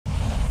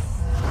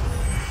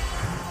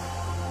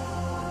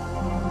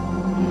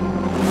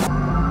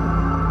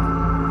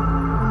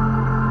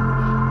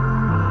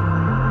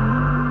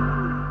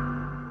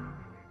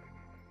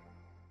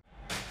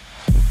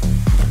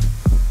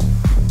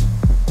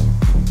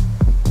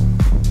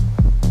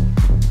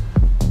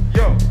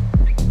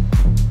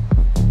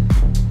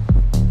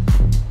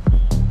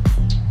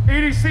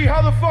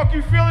fuck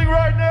you feeling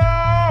right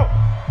now?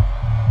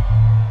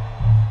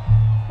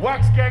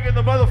 Wax gang in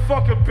the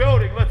motherfucking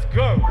building, let's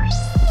go.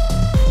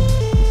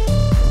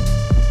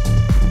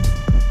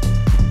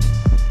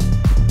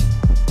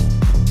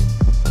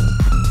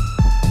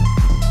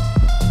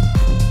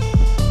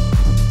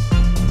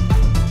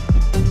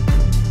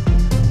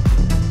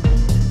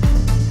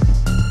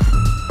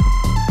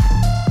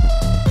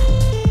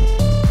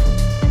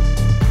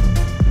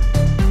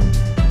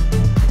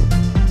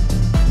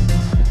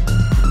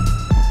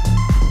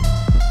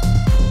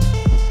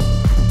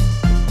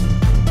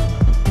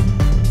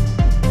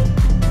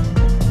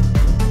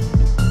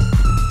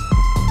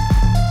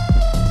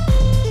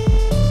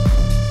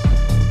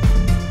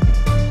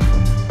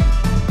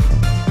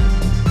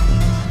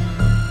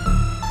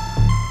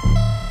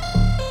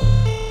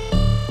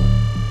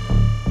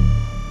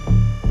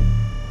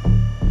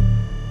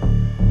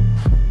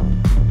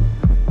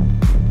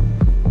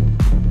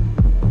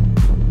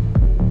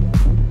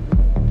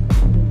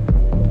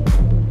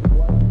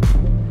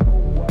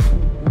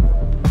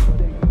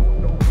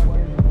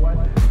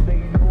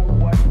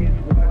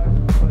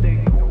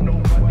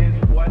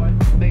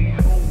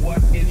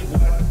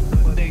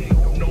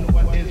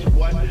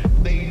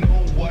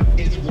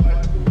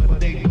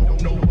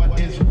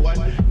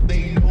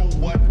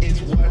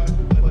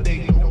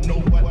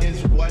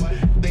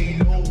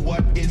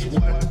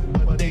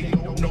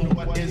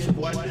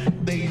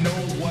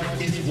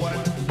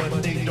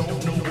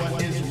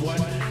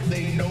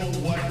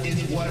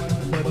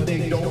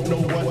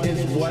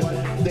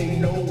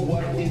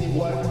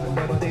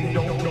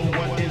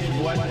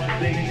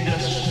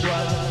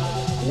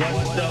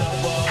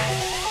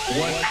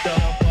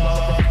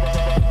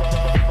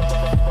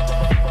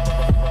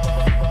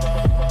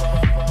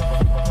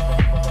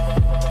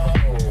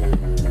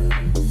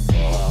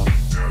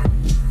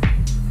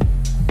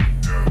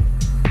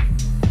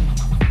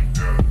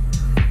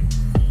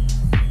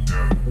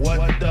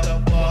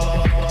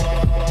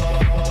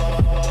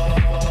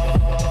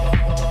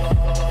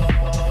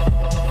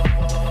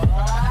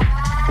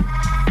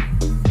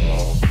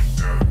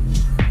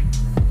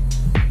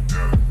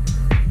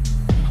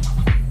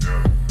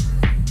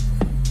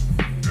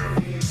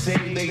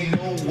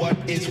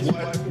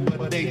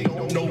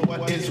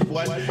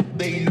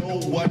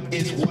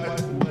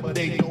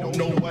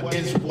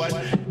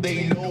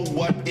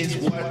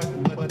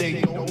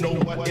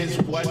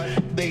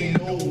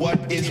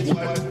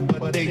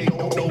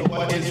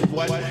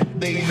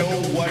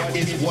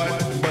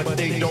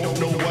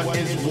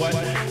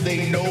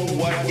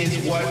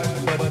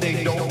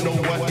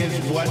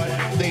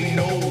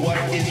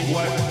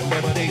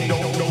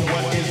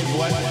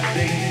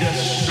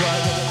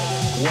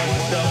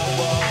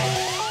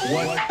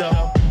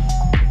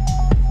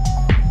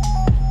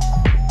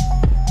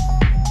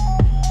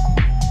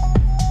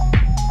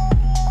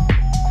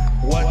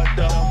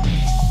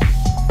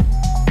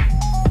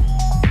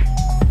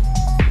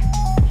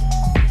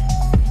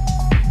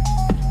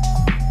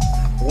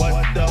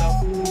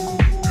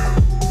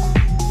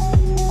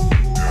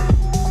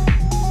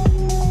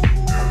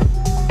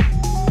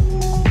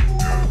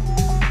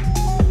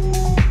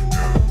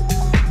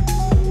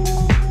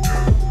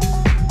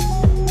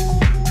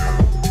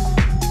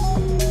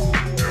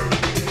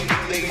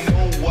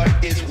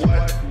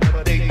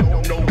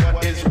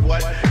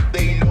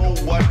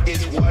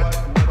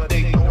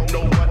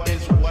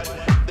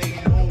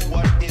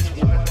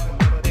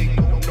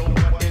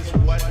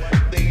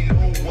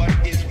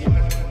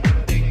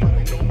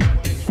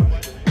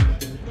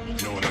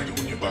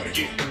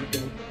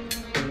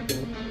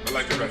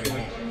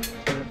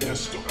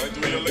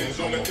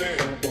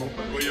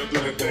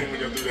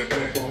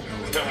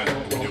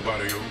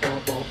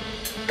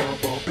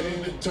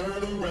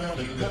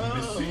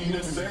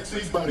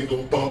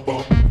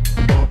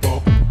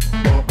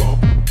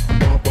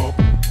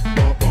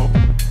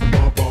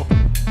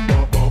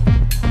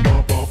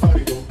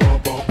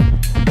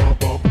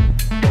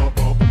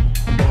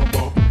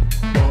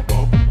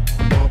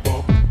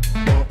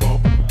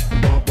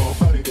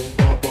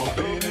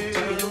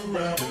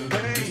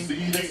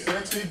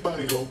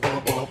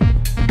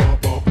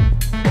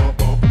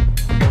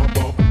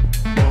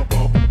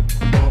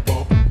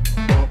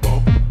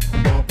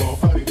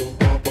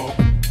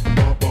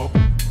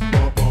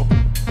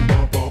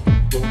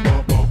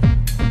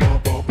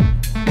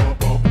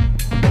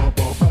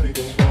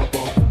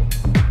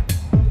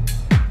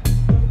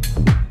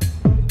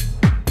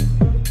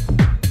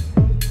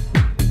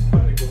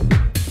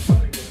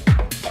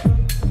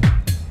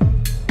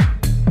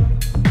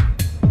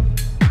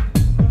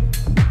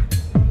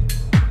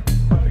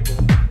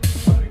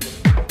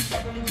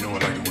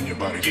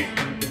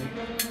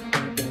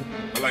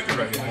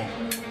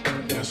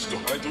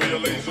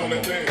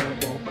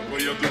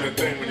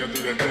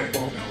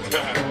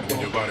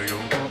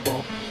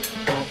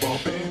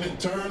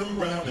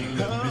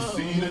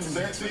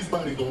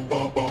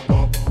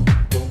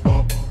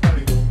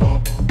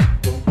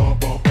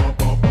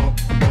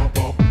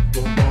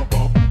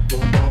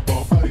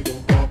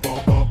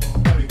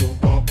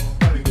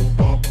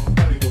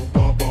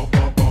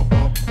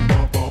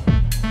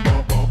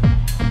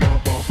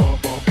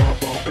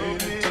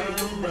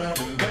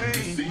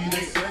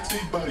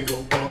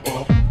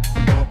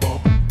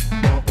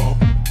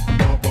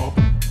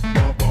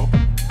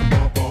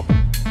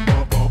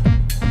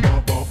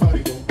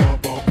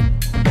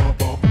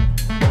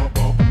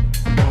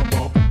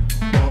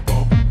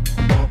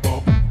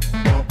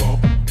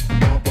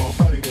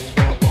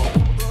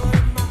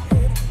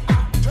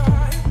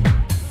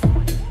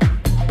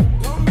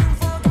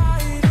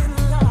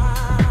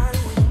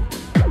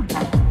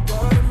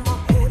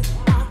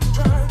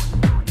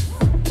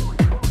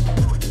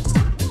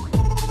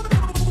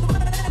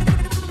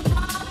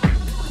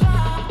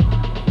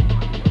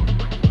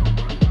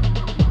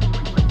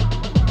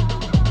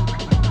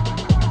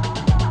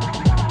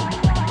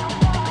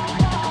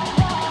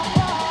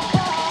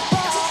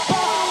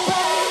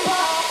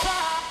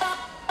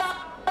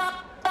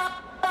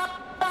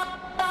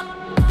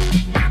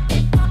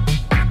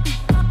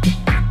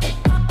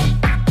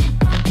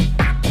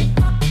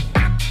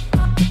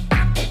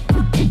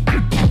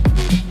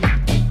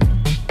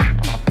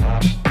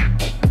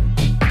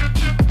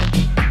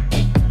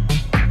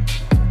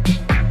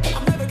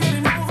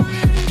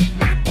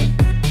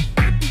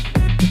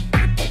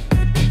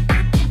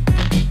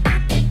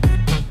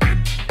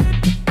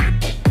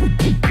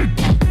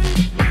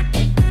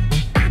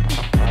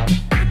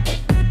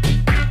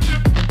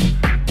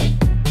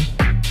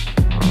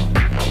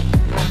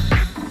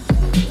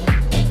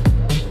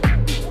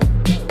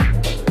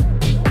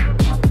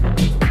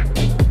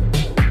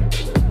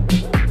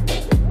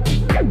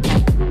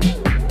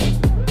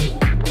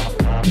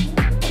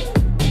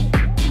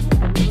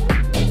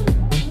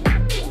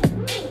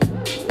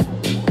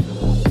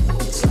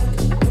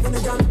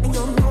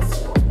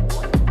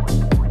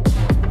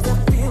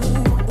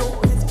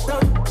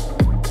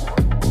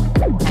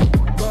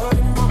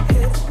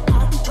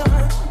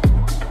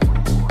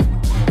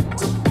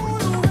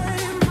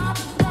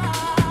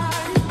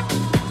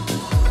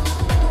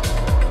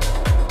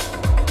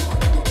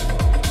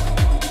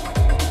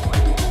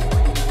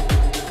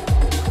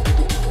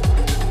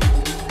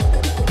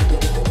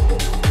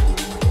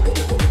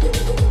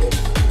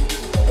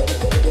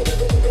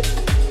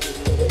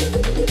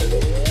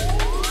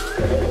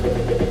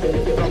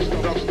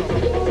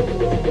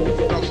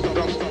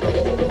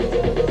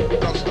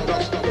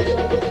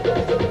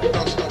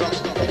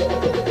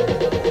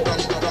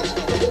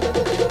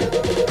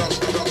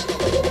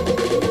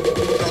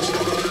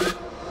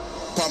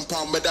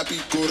 pound, make that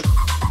beat good.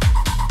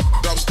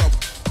 Don't stop.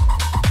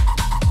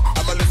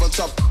 I'ma live on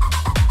top.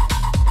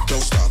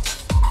 Don't stop.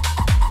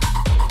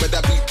 Make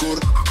that beat good.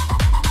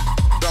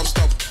 Don't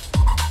stop.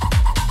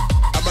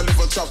 I'ma live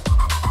on top.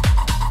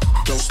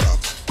 Don't stop.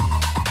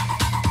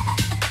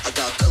 I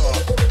got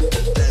caught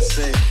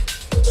dancing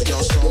to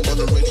your song on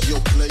the radio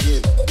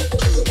playing.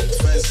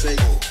 Fancy.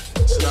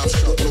 Said I'm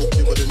shot, no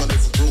keyboard in my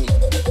living room.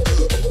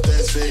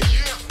 Dancing.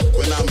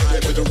 When I'm high,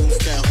 but the roof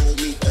can't hold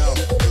me down.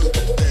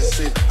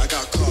 Dancing. I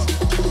got caught.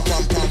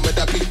 Pump, pump, with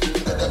that beat.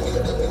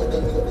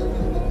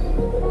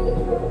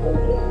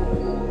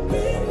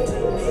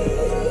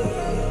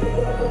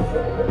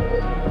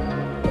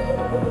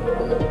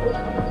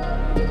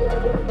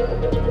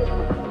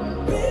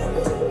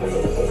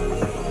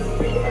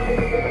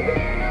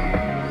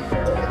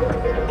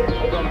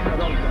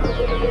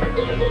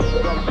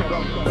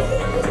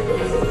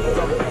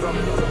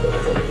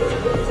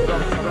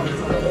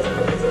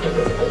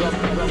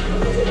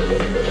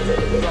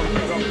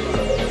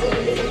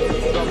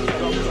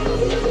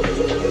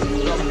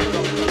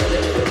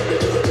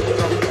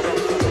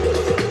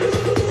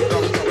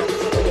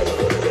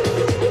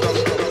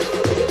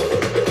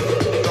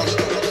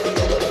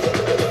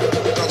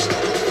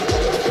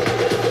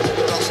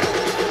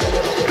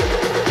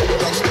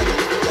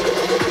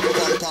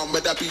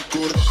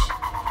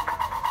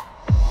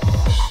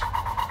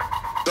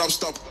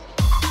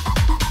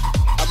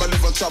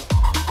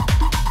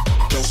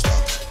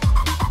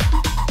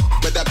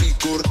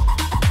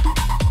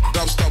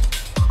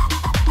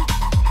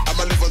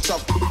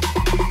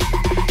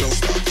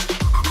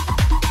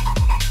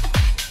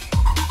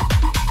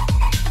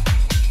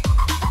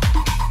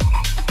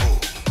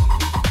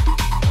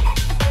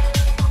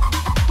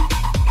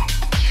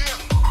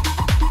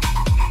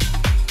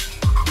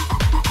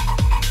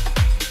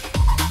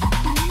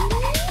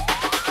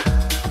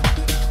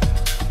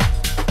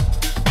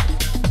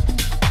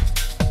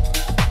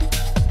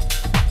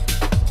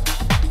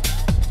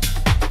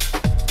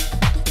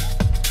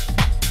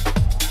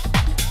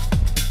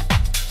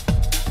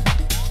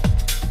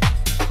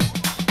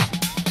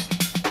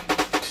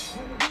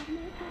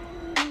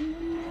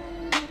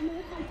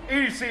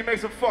 EDC, make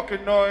some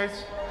fucking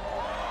noise.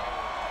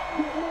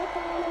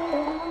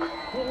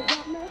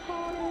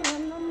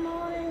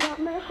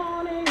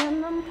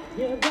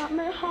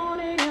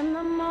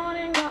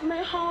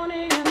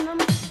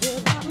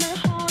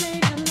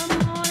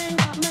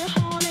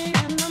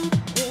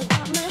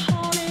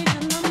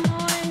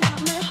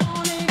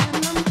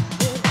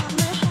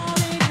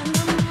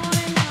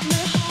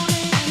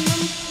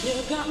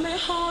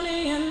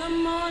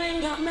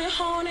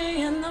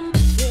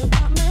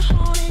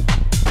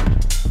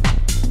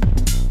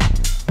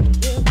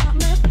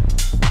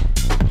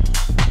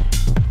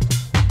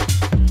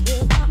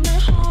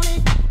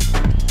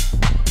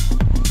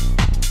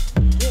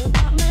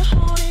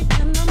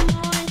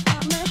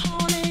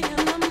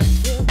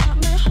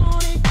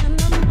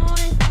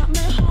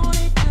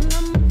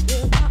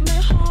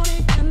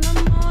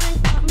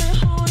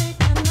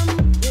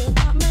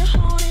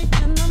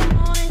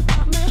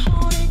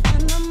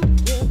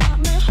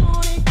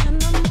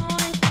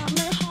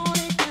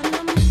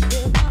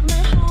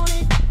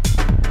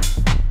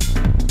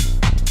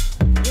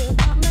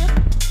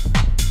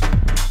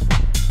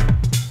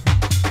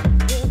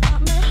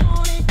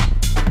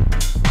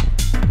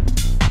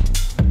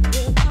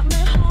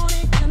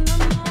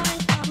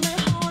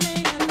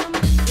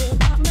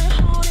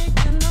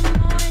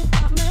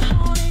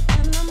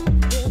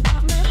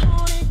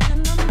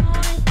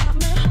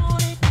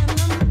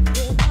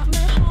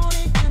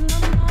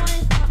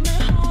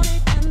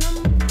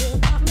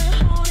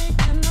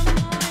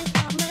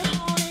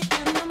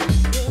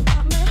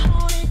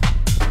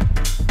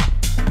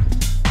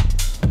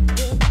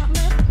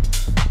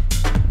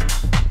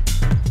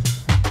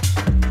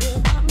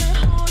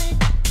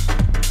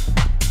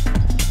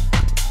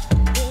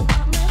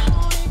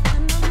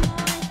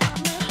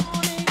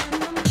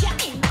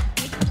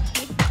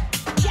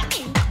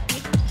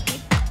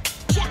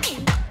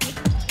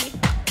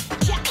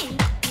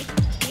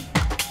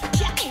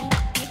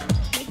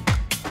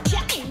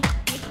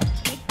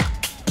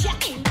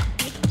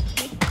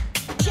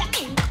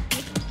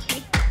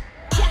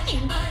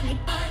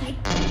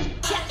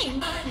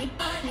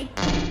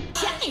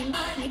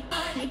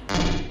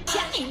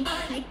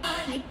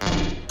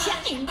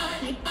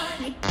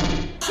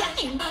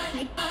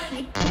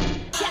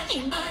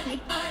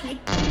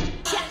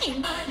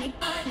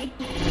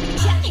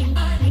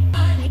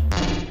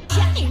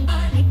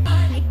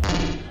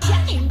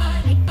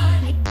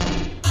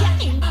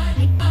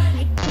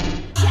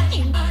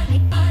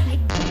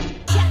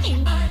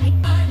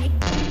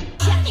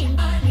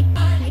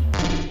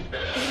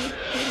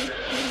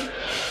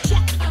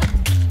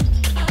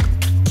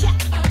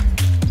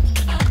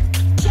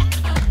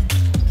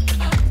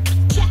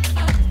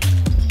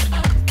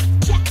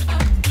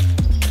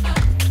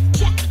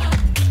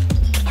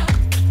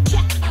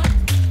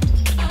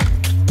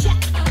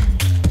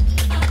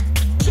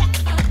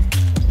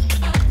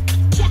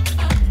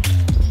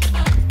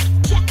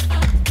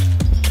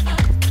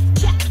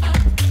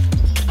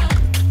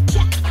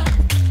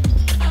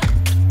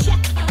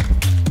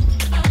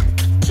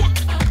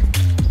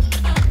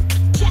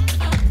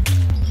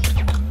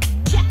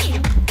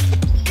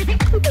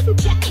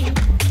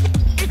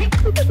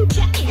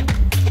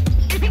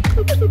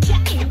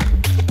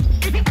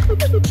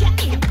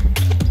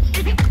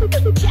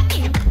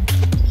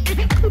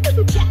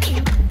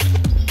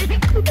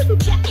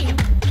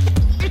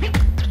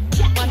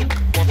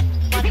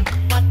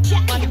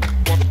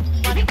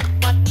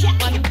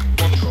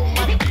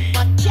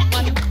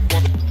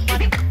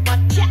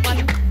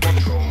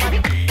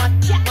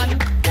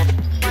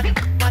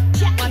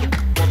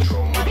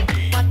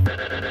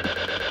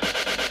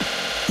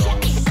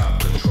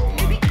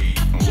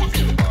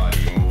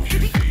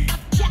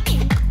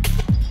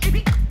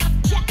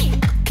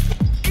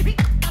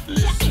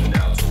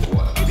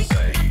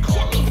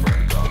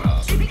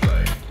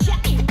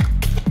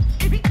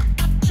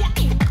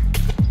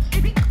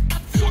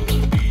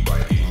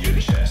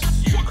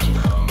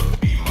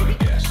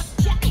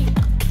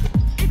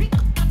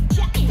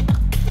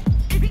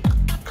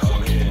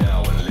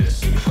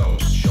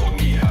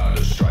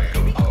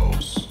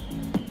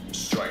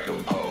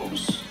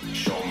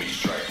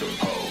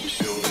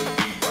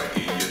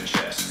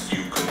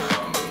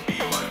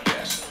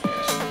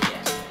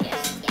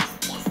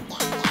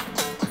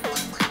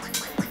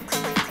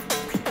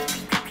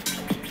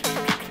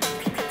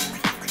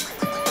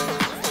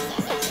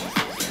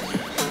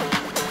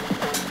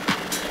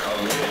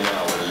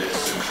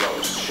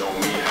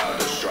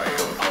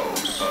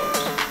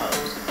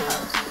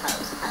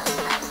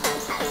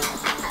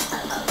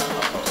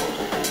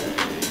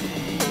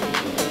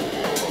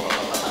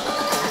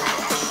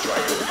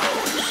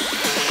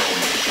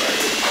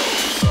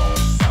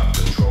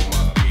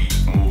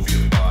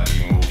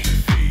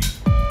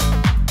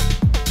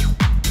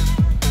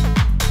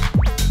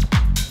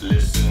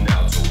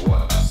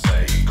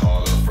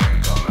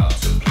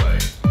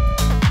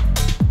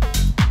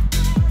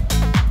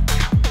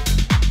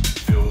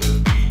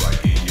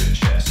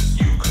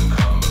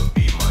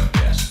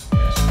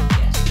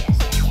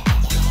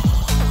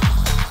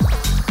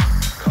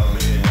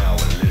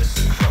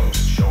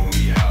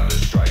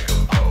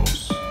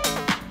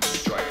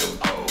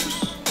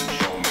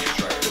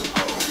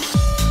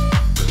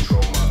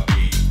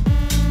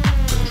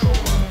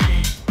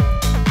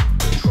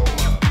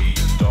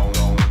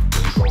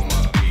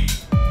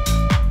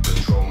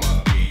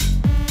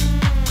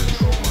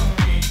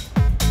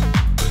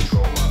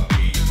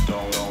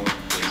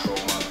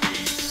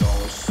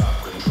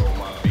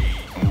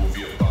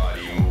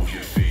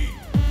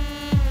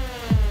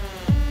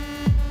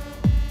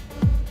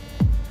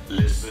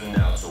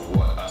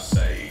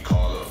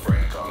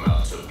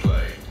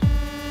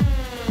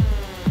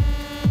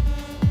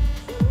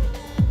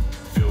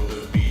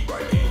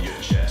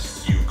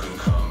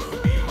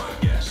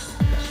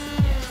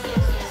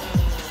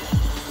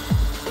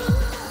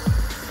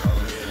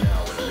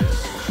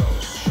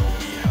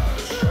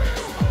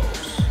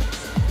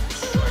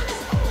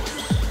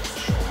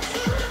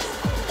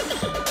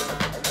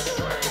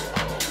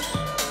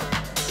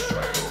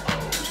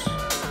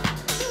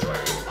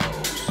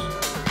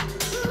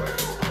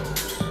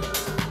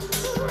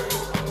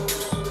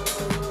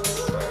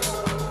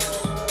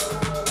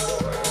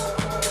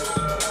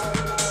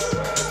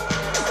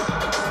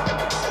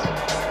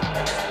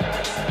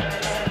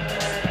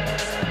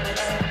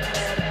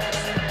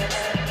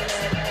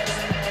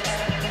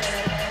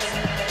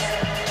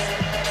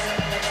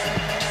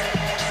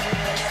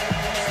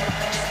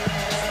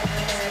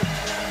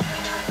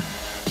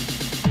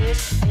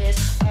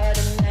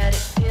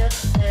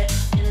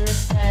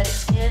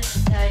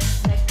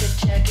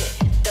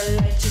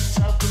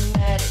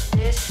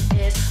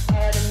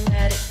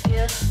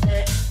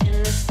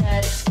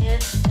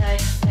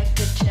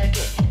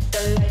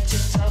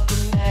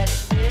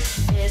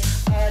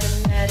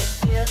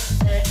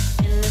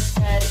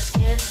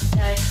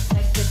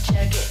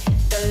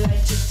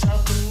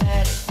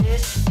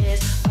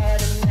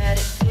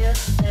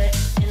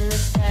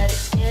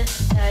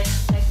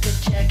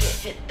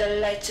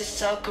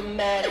 It's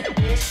automatic.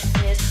 This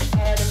is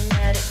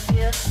automatic.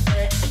 Feel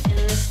it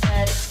in the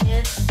static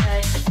skin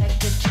tight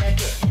like a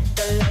jacket. Hit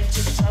the lights.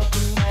 It's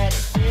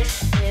automatic.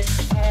 This is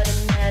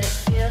automatic.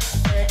 Feel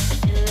it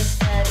in the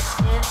static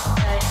skin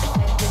tight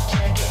like a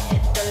jacket.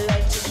 Hit the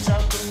lights. It's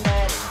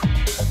automatic.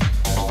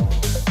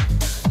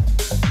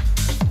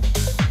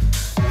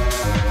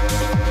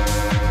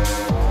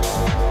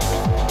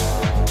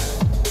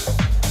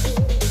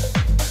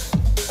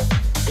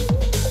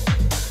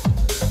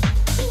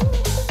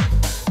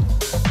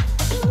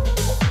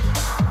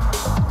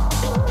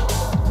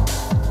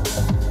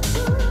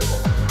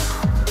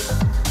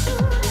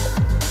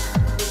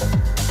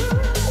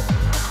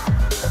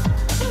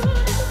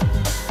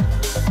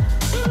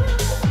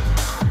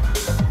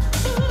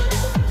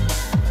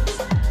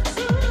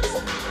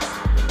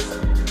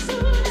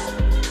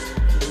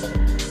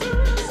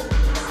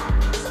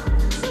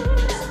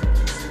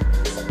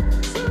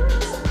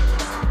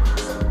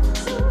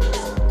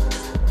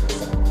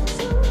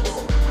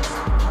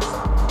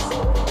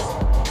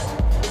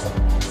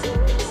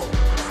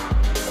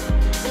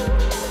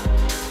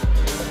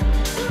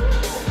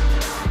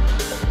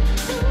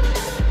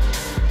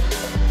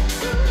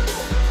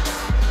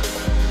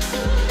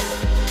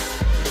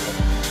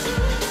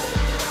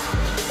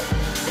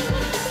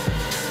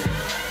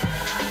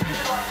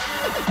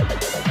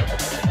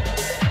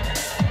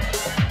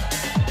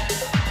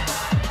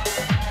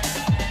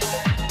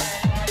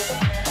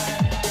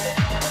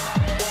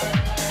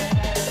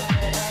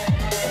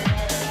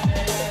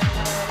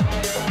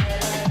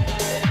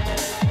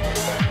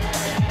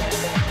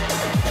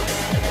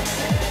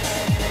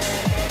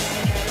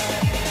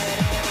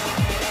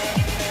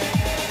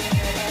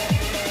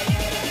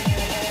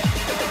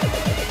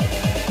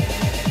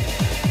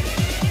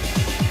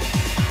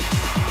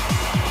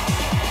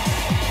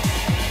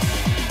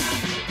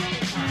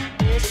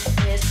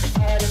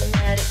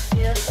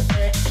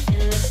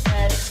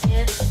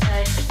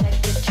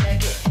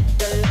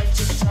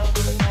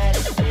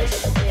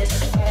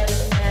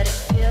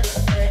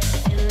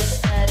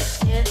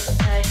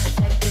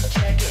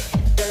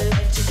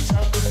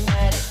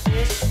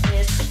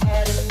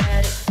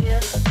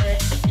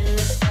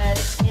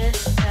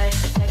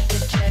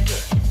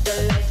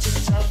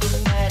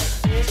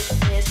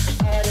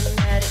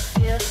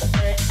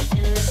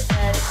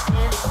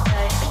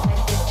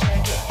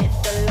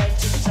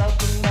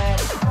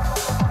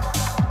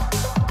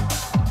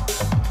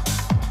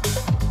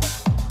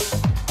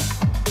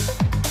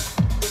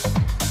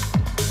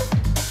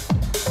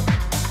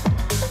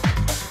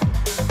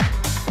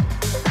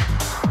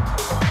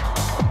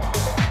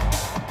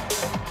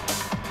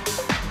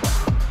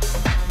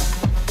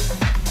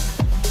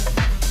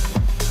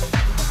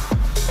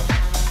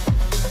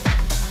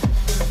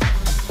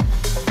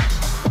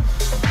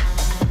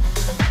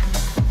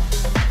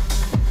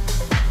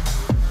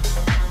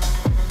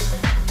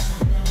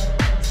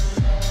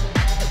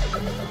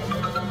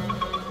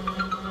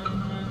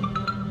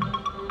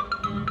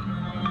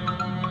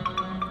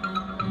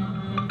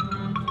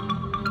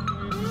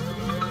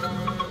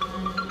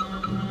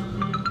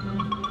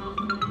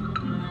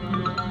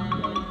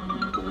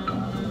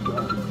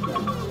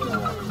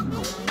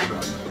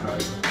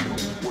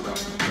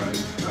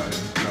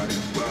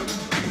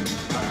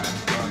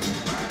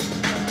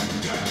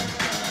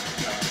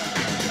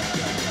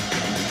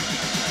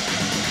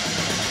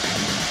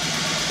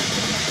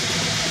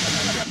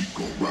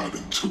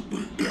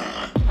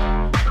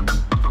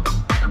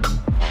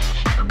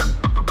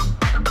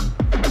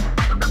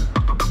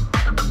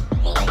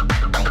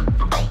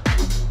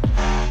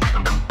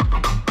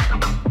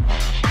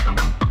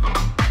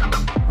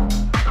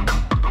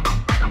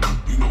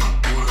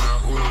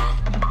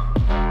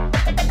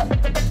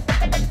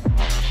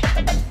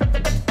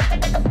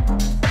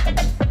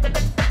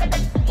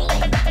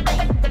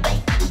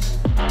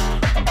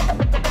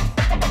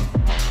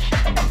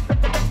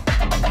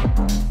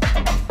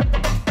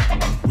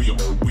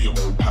 We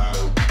on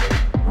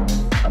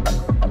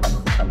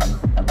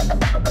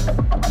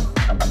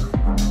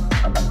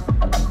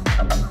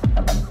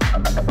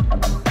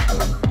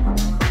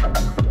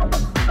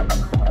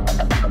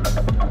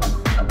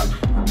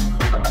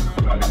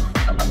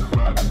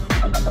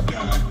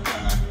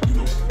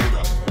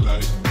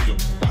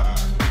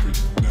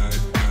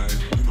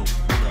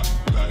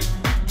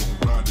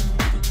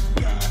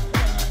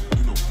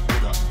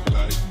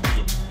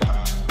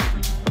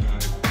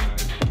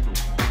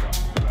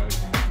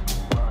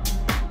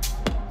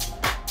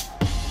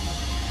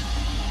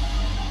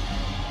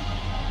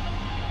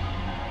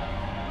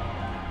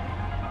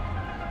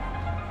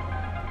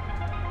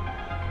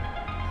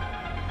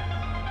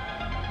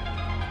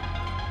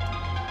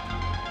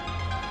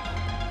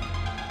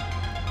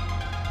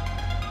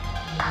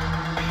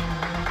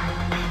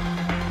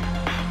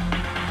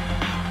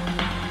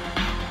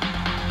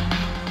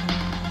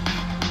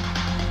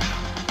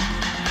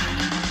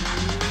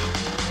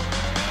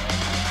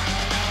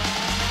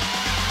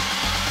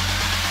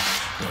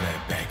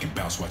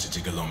watch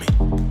it jiggle on me.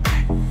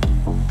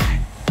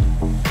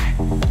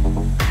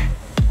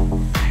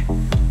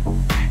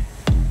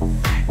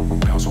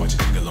 Bounce, watch it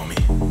jiggle on me.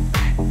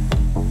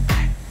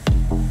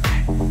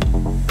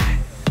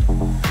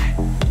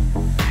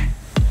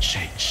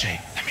 Shake,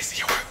 shake, let me see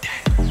you work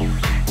that.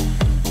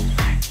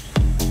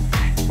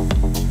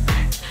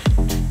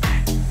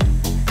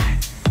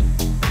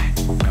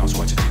 Bounce,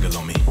 watch it jiggle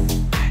on me.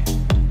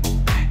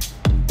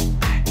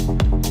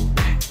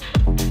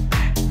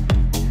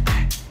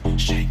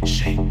 Shake,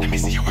 shake, let me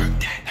see you work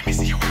that. Let me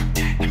see you work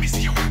that. Let me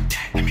see you work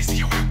that. Let me see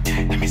you work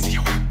that. Let me see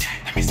you work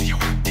that. Let me see you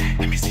work that.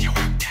 Let me see you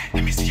work that.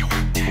 Let me see you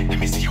work that. Let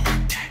me see you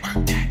work that.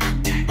 Work that.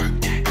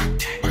 Work that.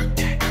 Work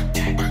that.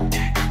 Work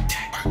that.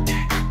 Work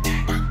that.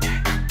 Work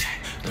that.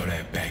 Throw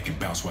that back and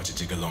bounce, watch it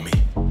jiggle on me.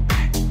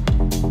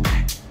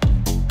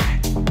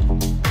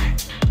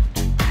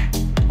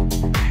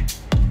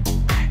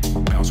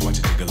 Bounce, watch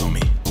it jiggle on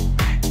me.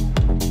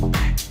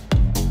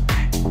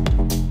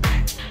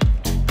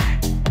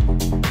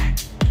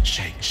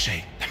 Shake,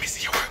 shake, let me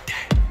see you work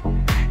that.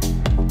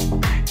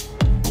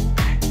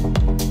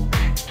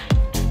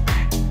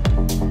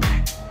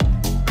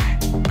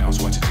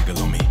 Bounce, watch it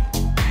jiggle on me.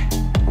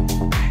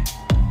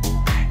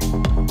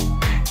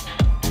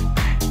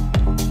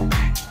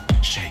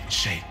 Shake,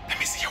 shake, let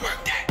me see you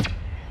work that.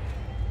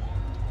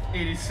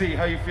 EDC,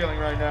 how you feeling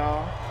right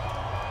now?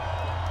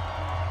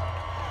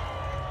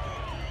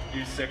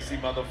 You sexy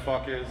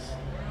motherfuckers.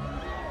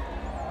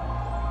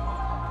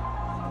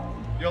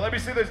 Yo, let me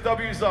see those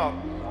W's up.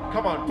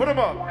 Come on, put them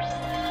up.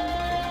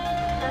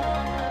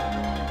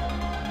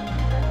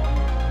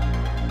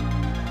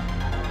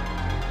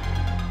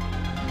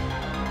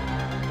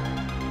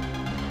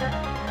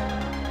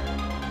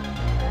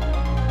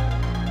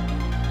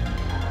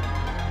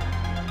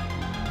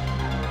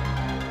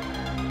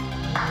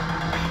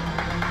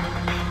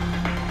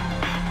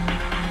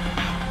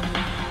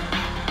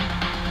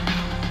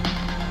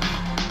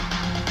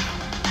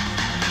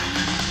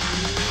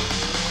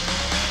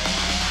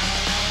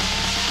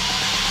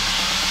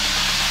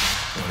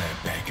 Throw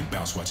that back and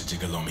bounce, watch it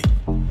jiggle on me.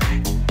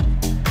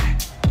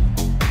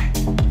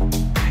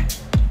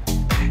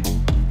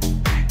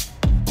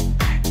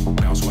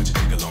 Bounce, watch it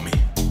jiggle on me.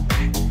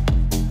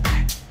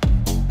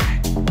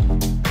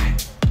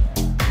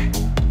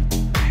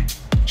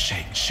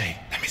 Shake, shake,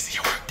 let me see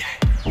you work that.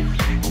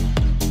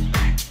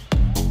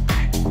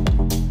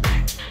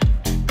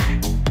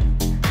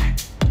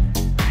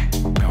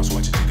 Bounce,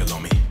 watch it jiggle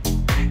on me.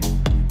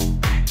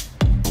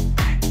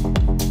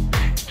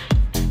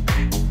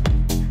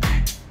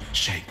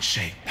 Shake,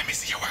 shake, let me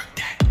see you work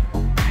that.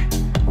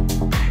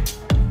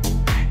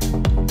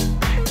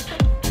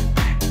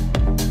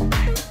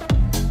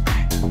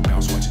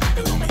 Bounce, watch it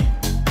jiggle on me.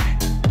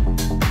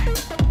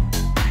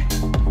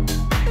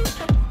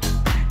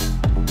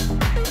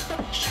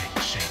 Shake,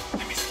 shake,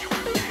 let me see you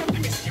work that.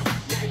 Let me see you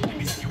work that. Let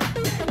me see you work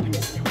that.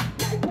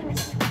 Let me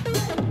see you work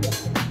that. Let me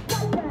see you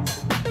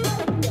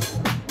work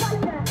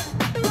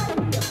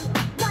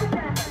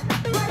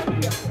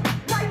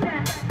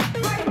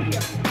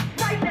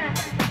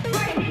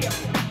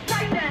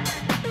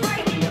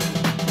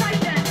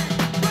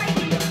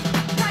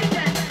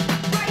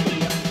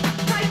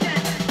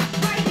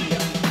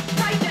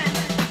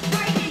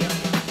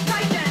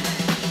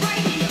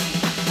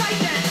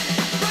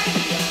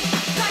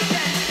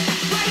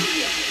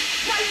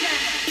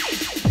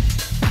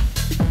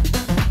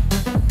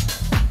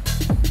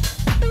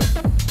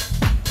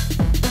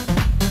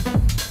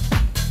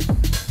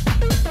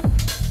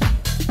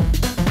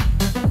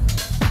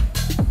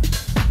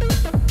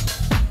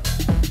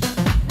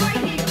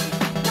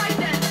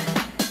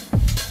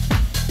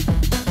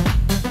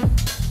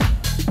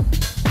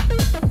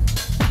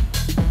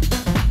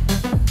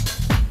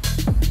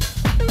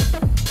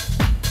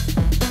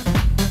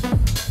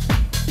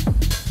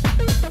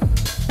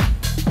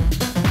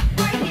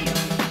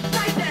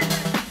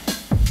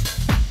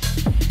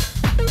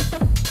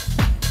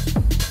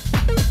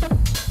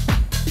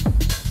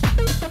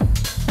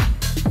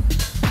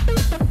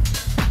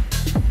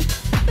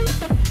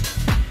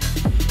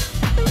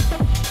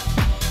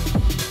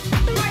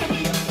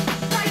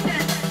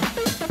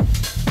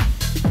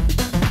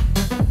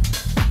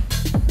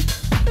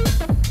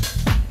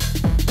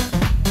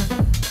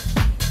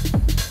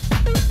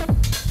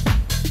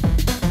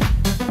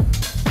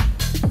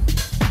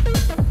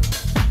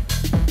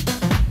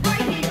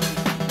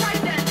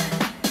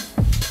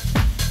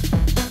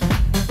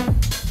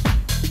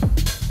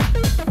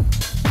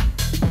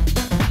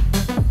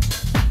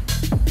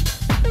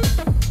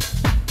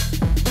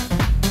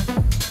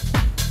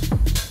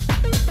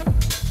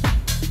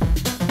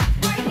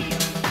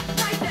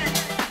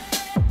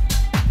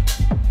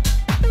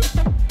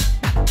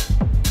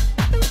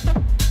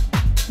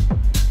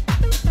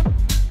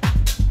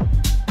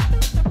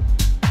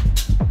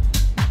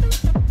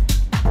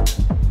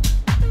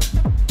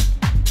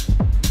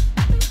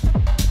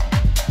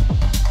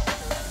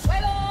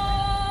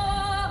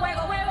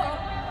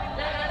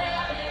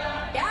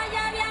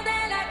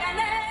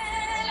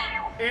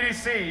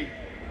EDC,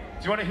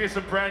 do you want to hear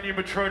some brand new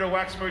Matroda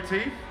Wax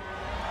Motif?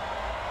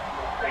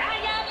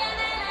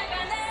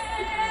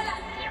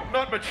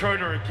 Not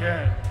Matrona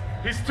again.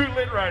 He's too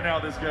lit right now,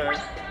 this guy.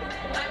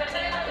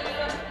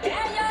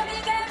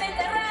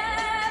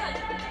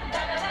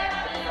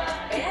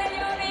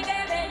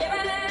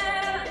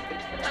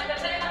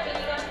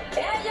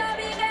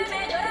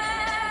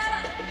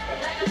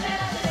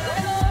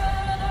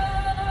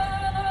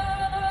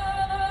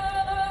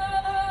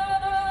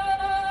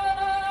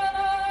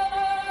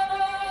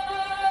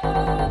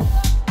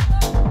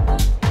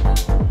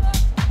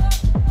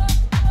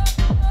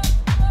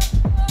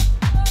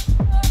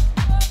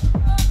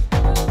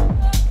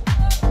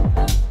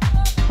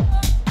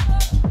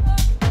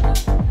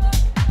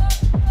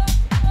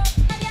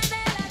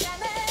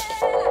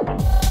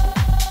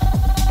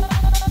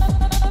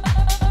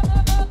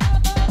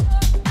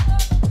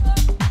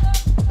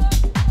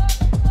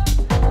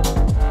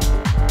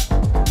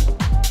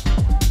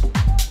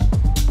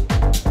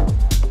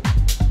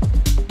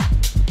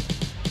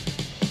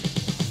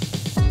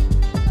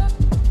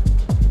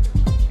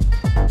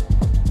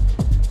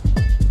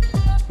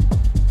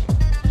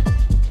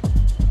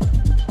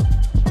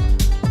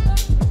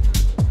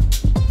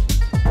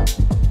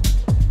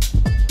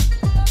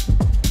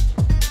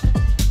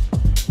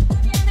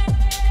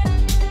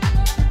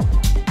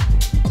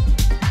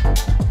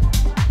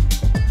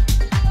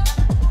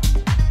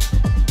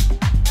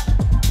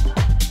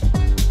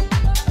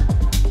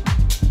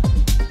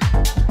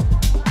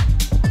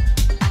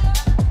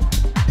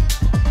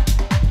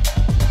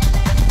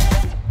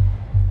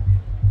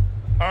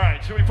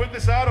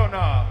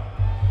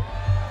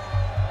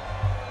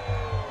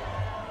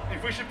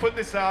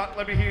 Out.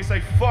 Let me hear you say,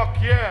 fuck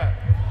yeah.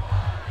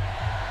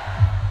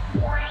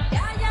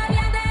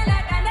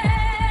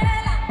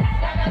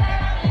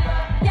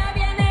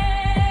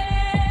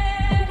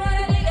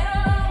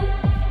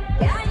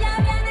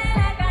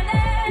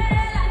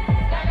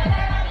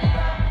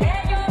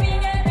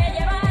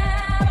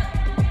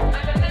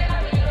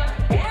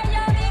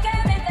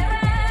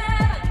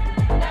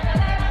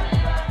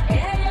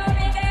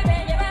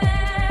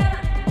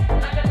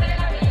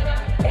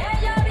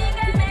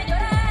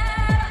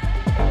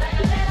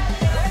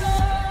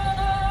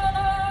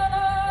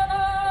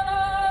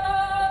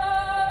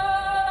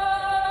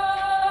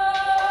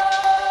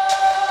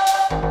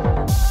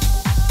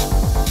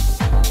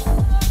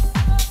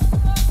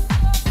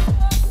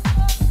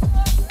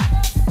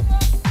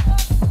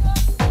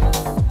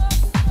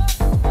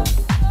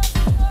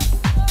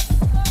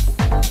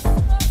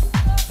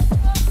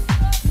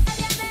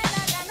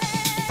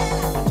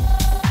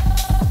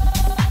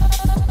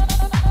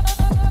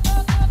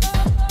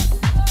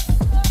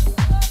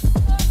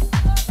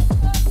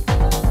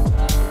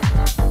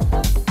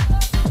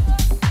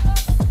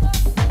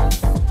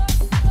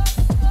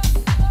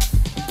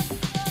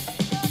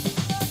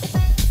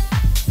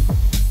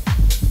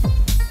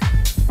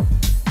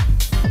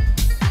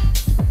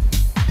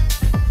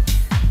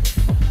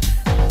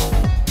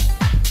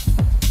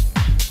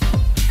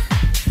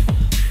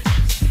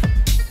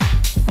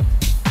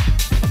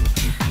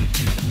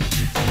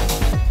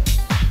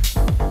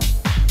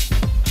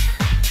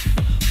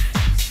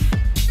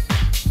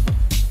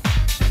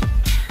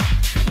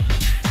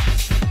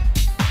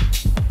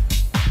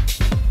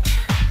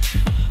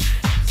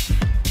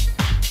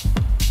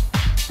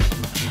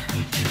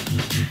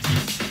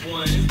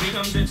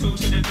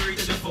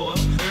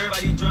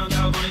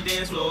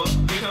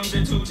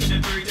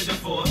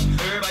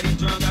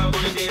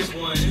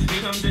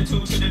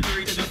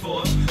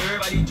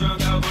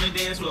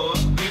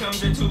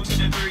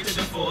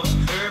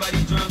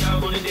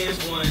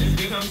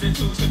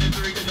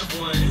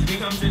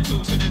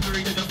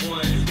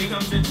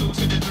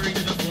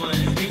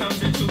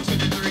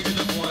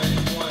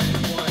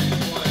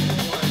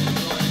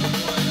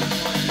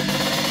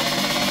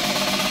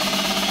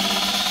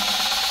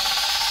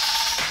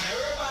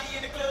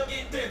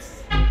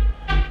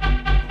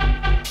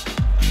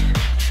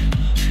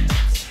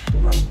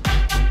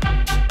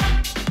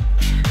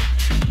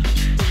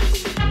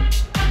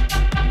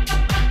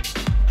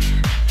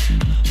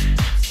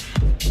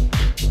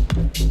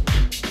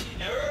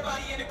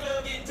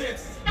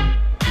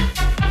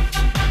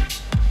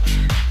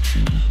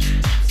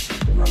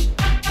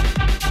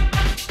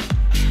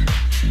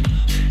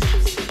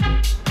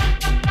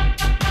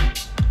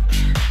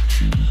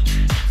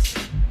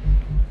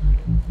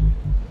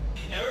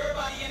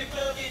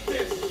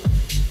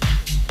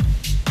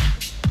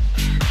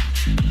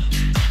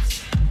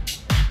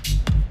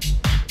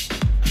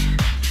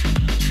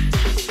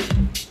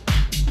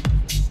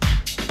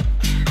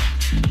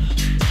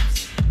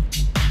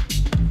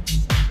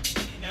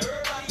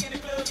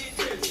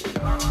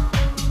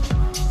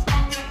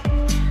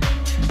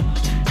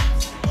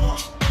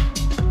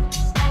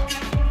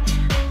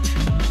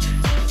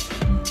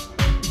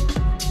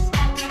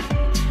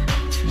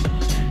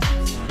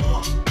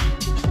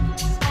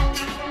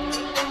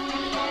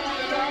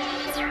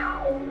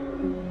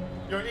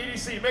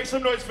 Make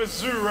some noise for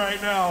Zoo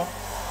right now.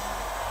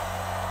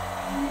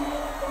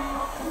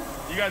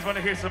 You guys want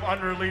to hear some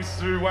unreleased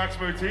Zoo Wax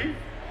Motif?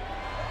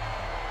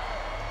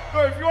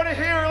 No, if you want to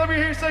hear it, let me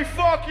hear you say,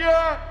 fuck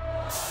yeah!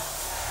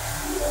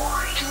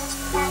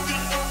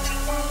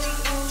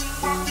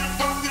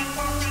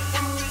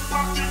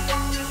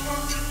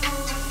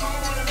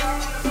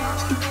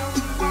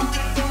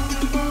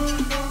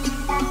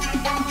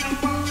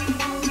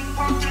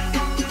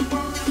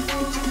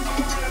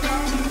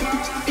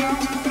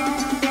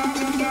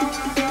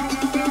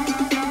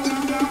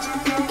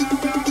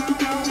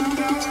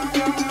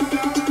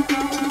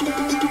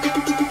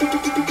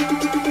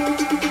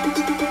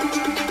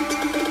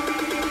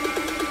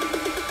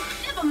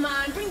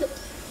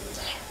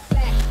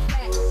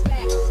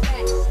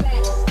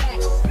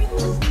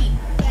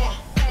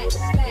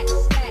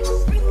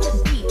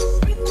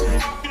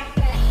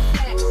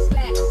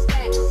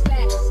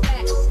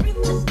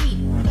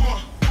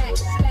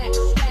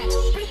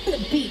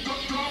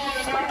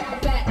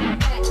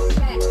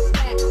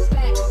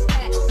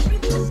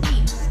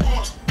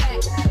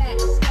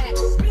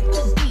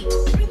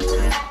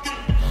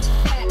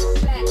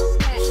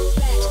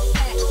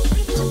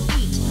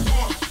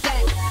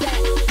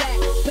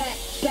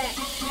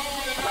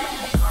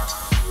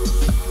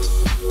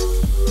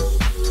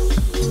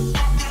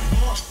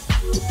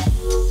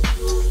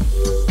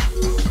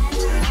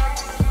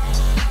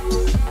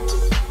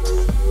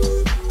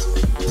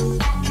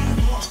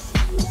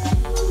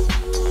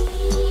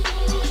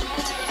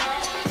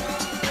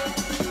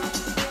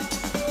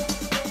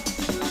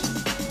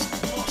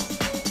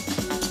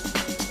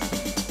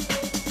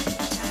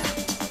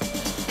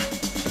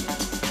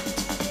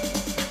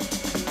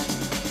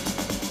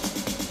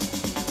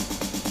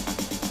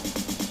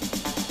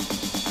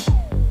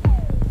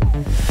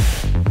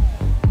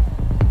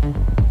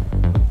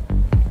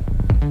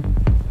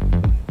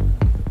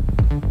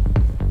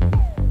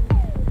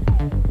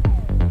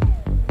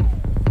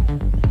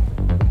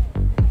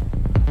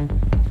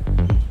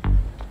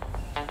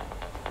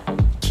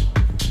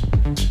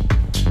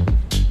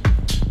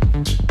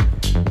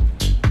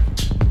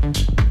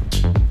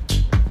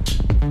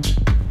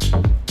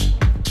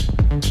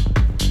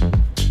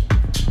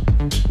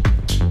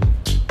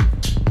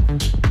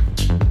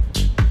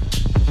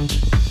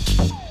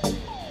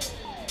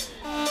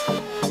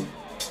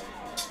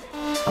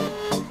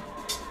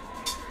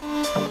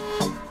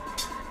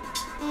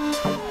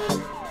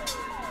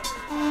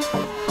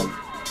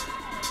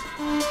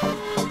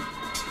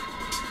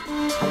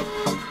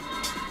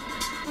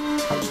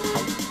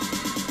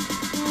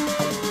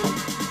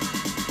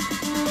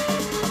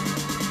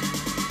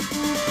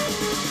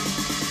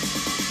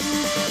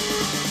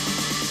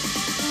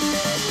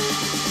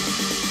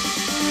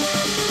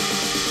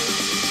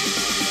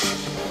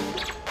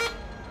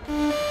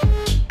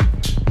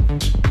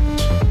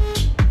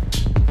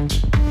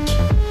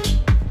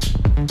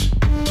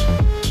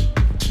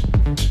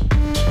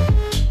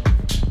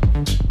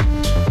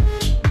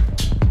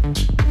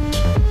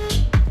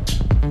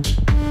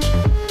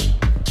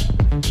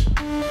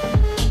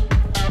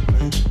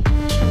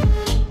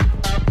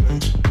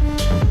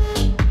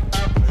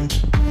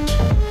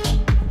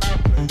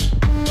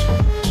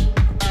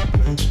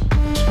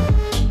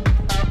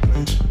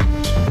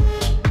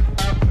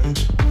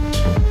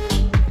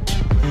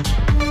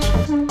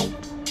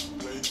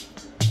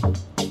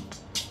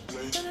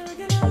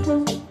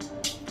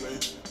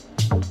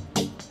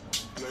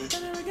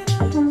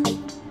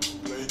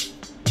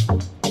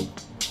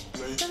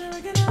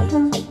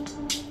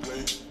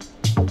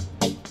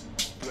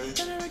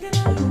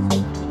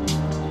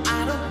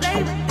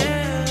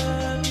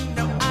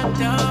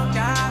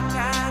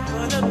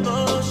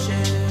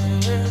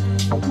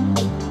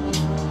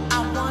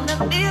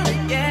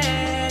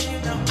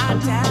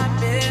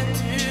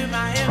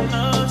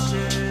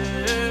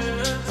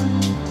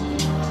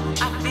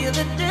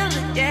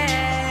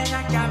 Again,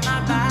 I got my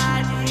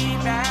body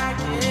back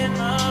in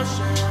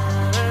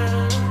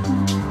motion.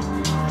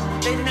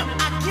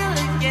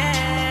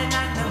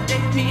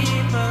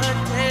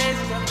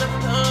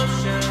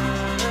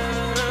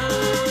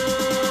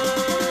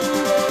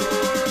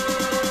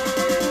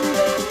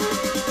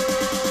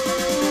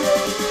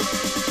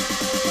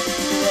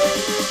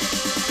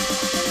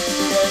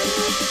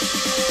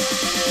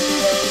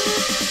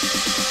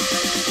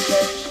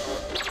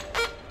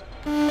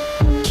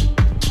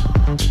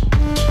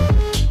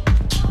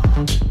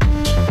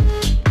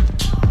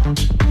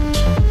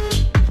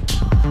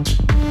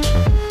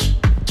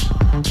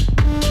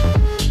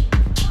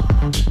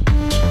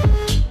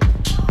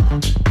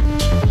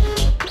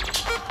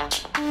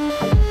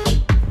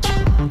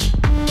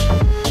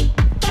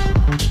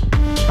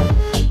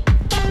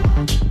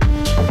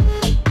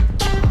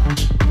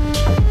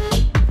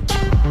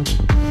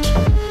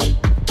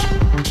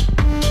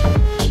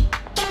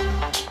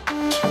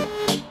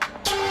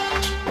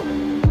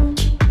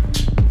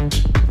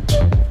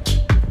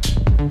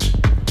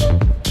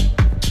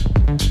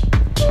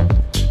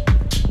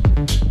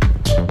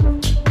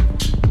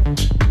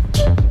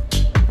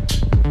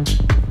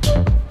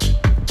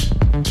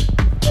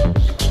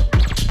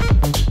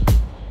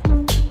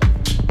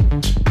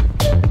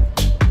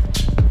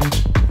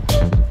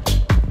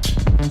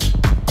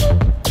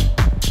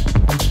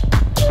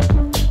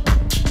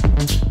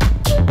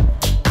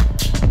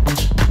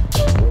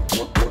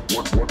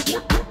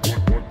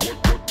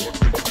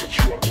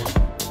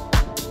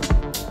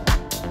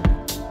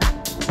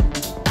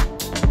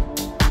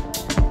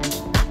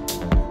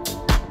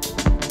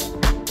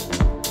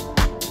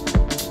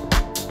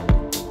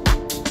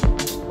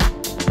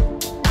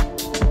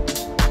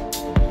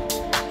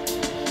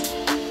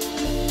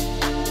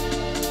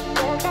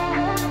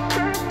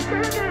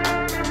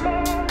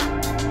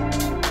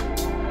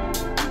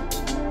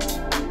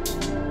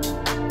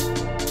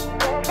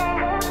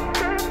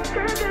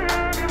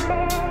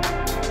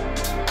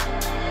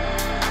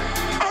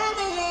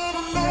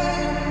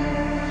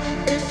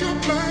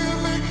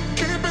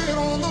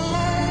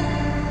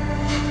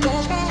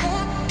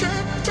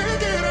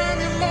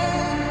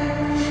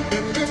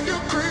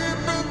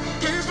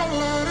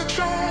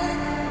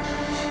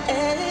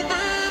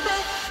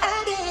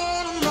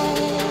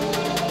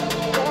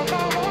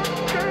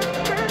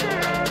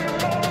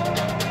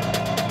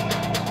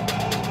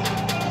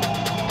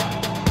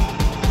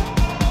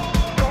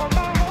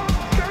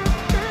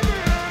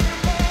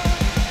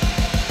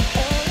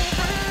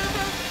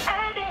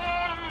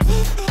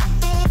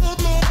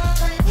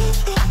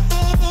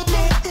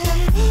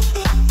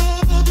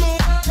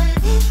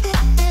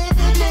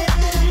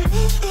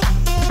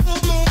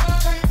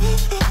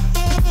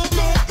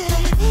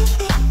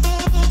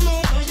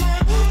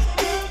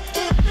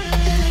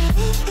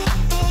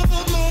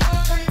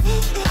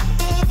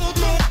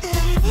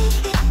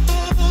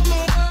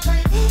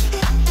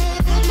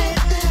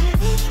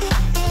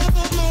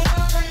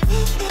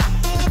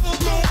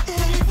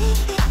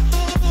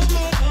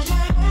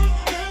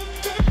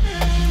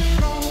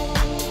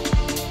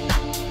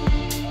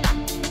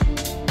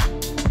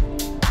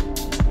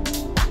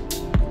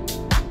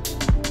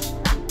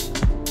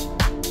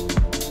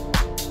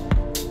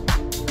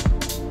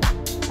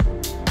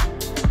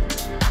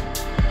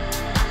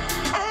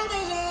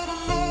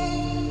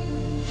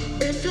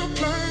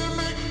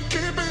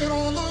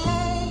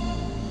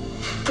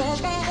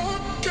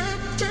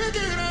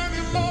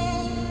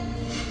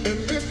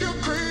 And if you're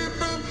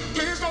creeping,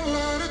 please don't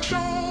let it show.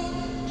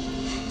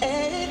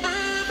 Oh, baby,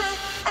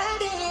 I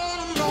don't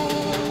wanna know.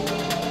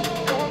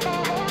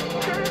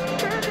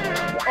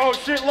 Oh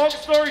shit, long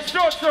story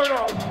short, turn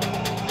on.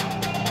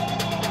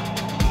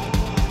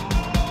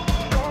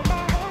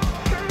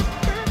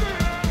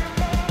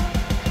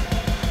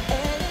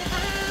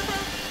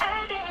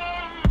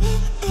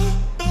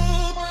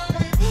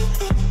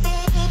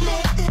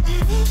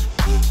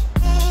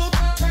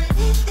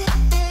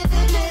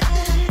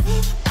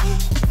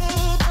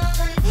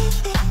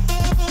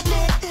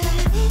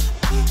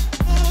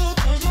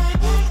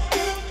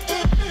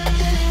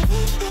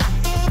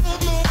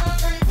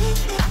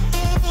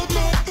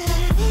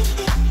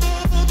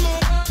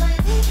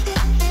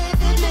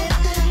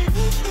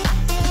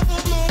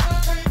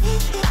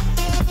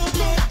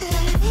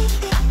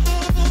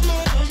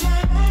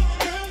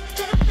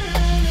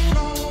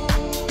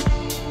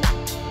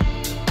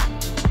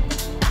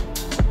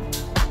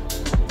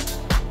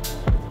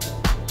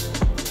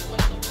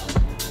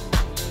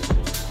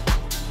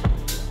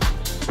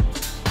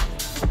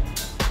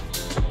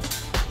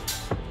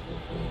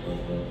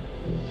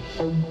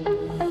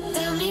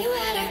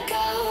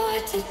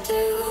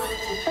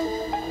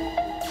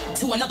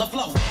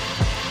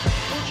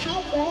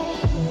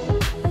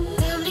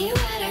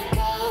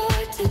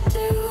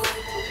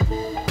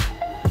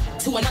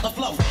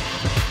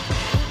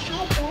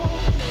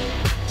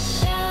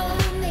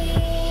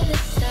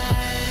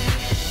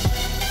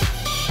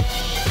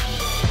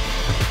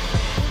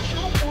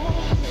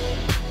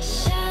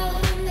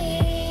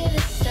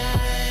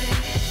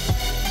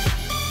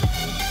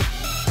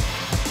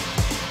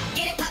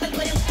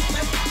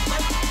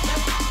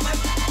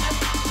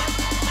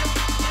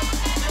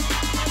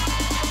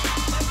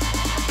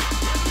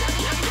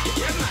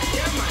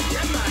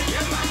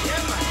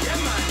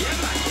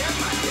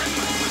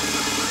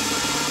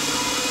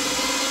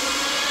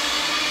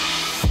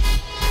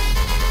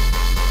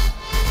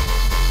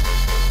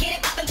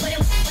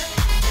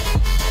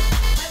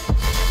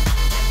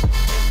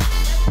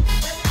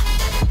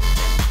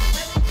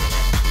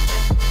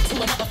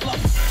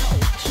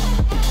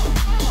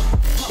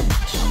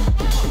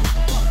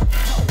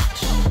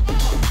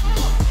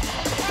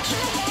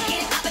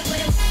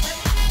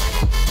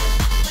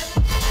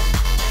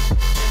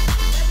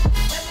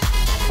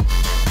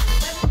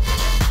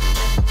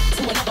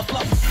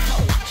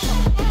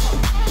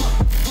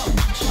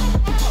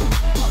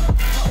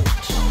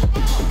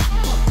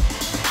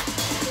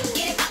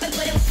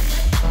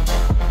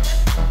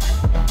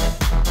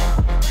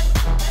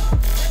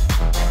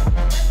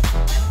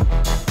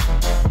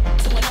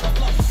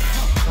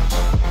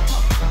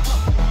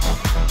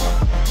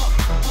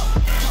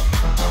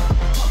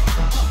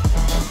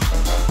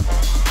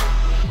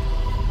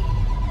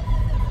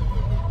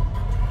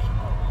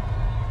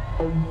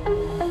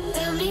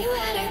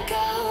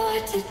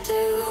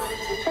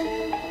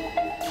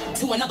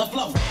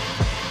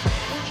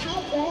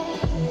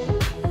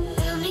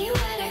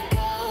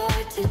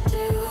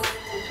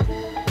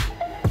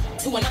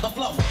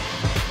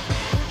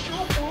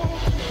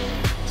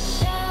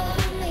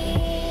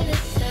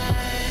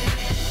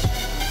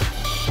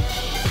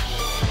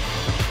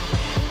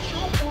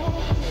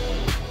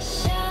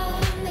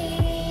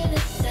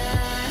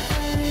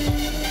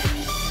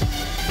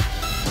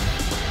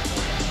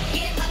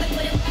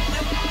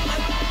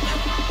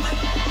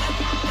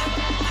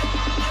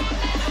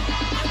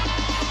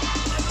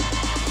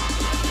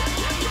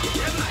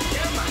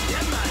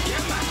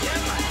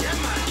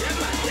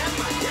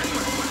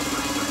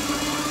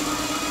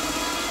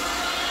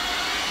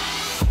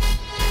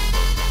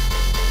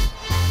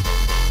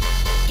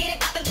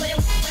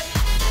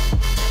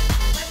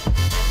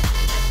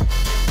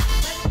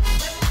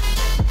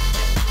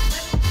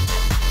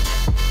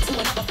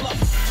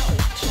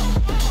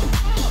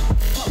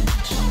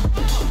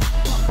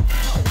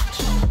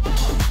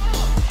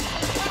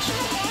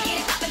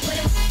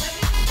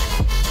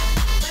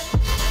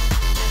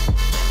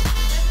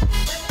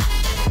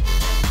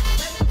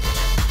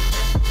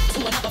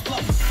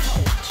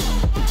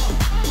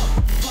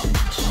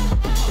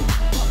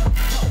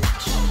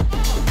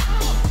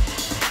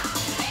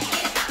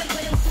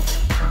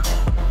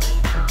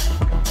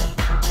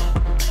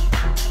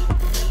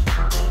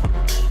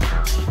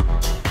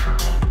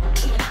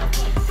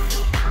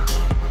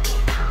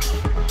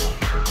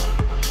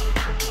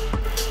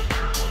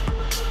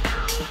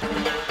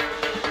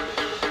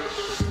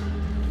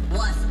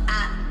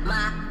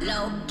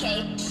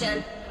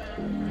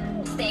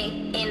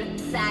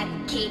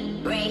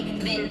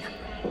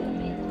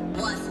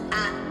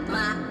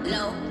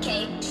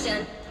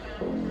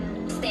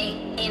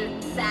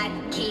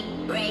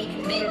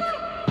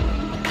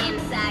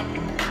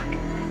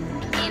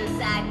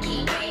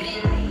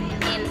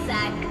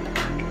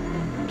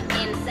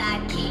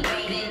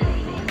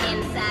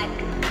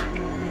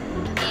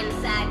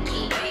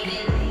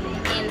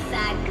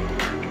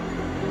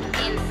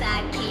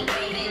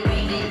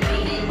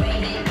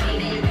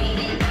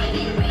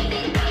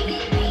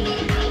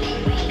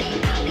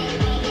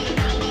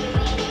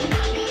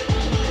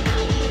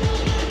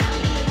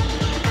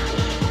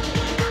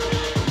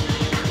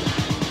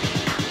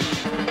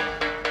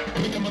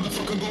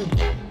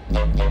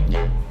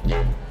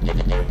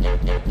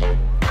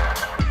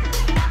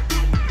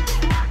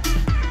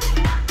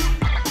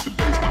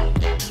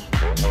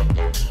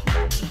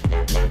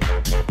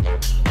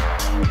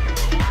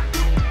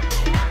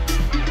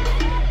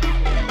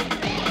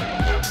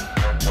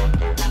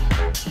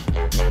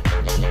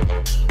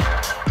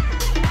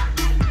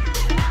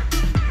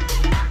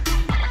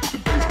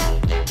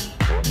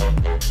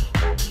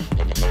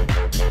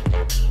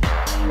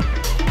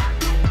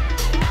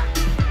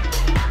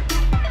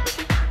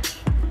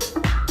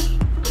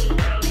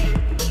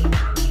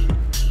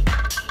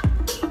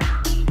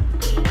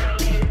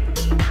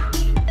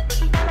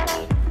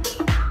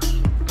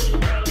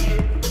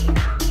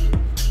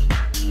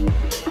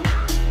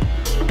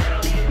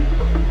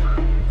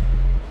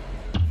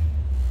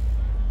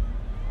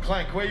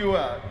 you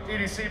at?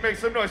 EDC, make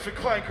some noise for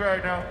Clank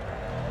right now.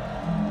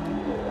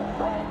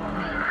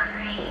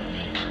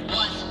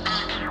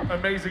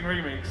 Amazing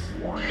remix.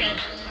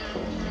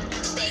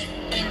 Stay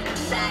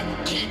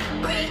inside, keep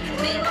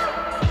breathing.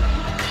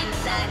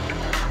 Inside,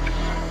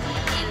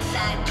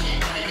 inside,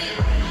 breathing.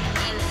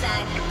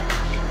 Inside,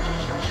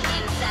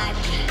 inside,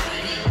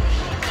 breathing.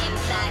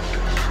 Inside,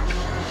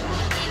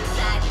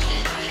 inside,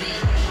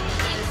 breathing.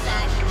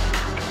 Inside,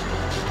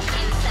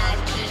 inside,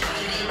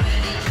 breathing.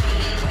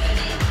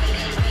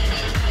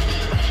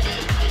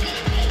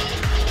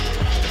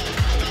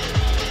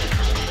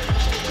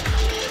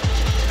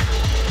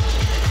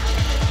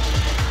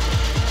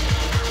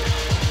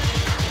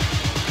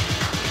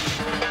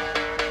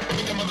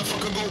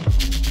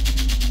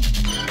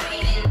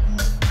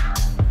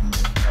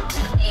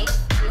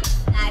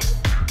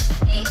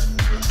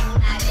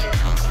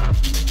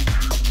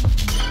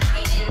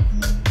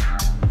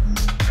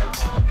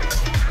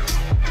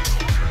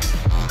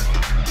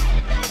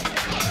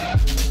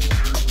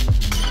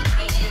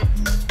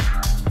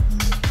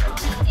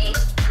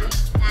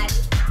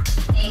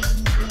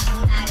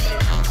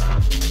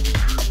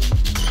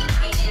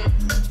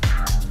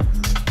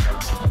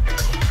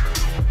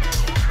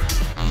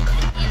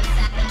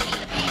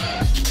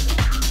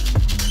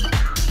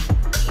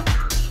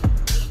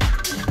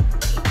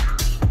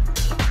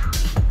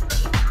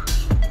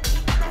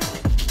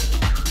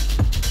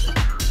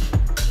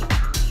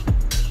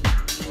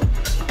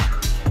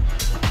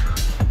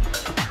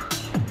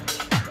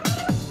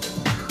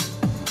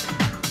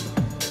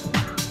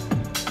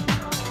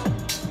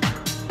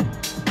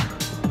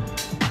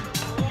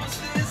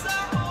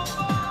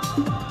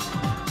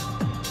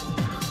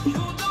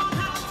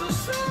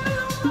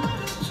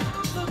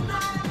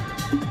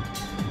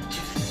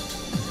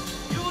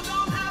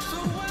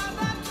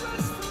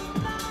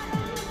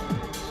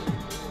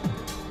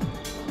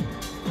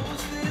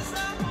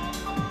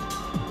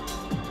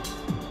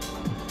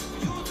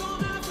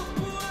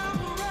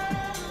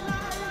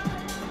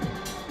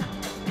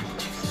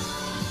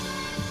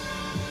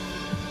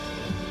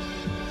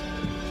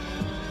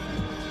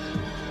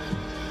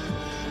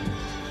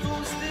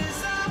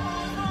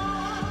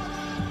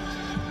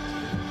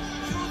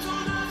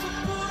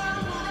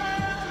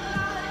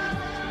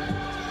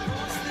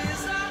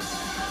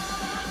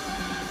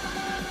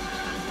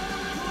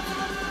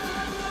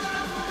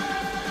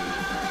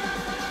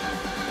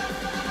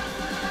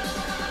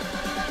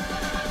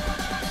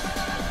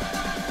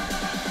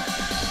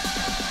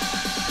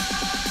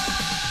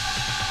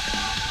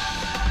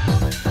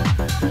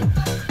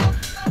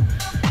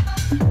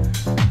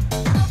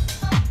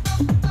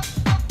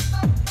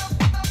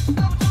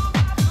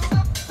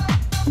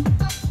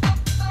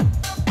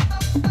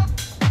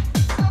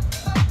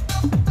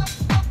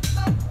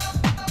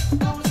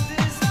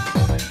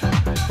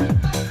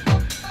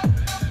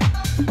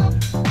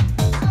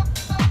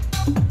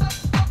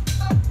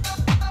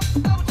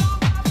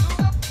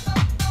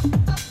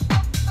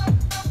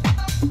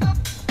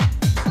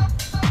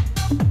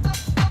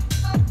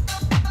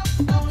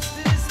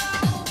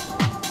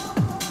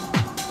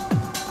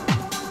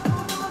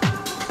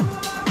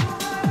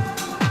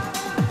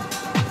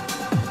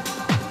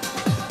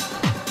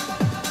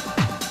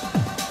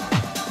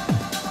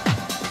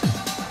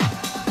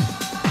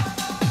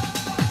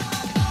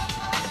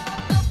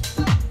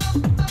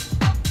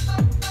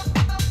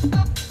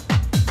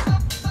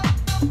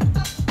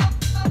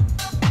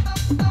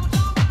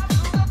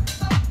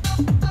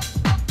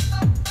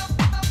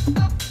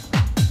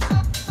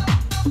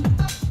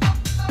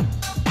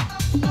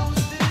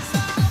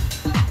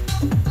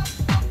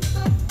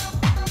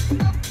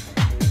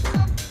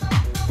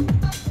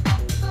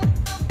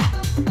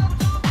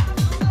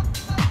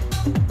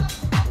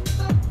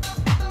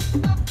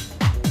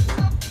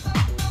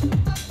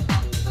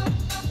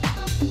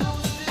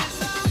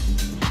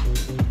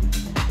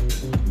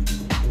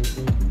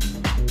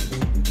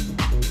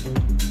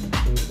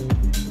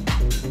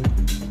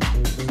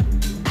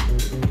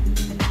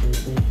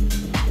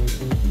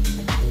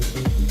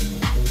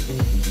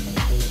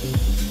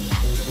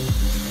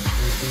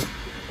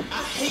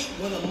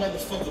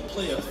 motherfucker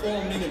play a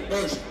 4-minute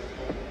version.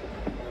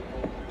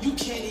 You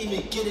can't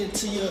even get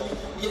into your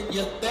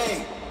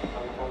thing.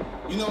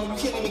 You know, you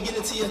can't even get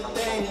into your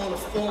thing on a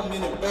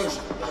 4-minute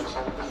version.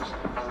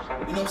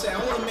 You know what I'm saying?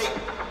 I want to make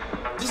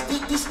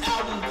this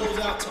album goes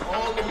out to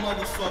all the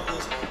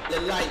motherfuckers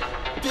that like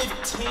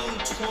 15,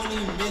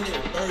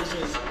 20-minute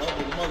versions of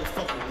a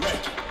motherfucking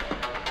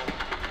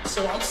record.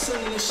 So I'm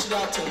sending this shit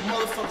out to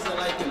motherfuckers that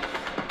like them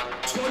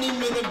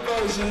 20-minute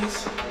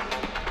versions.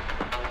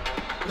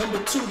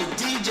 Number two, the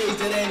DJs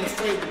that ain't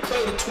afraid to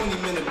play the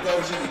 20-minute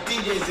version. The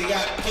DJs that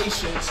got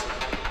patience.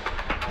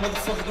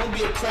 Motherfucker, don't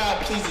be a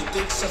crowd pleaser,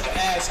 dick sucker,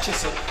 ass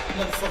kisser,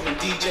 motherfucking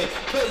DJ.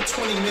 Play the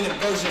 20-minute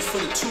version for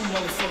the two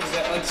motherfuckers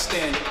that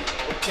understand it,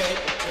 okay?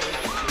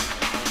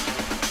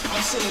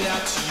 I'm sending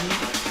out to you.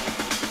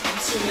 I'm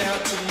sending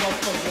out to the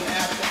motherfuckers in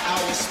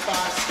after-hour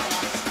spots.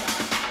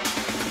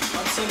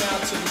 I'm sending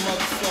out to the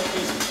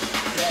motherfuckers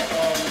that,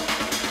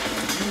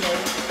 you know,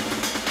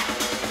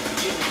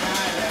 getting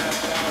high in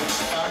after-hour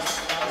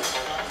spots.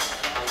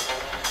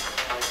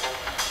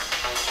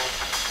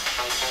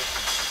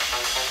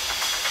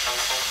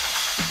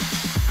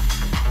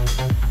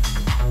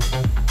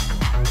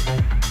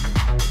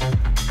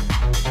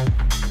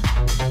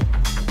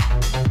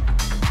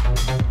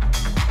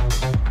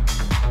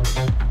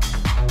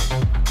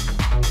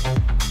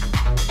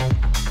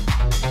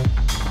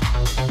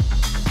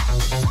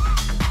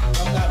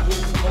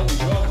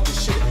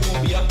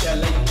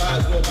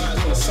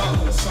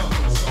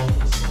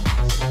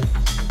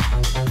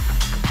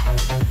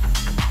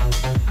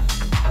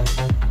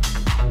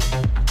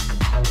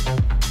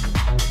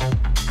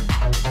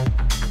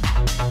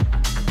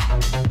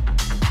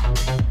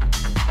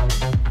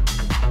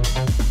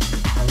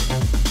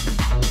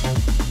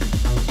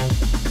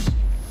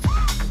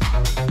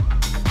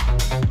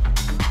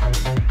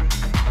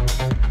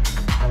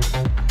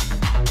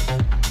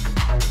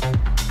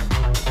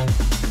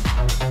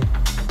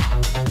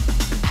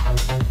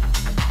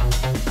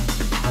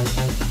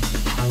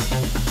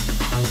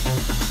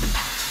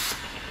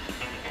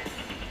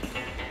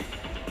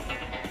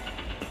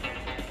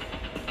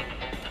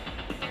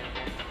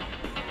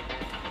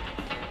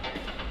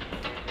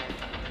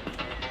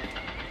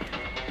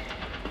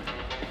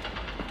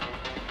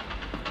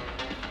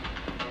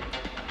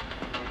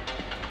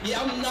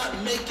 Yeah, I'm not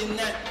making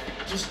that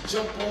just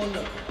jump on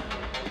the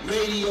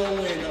radio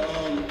and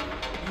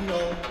you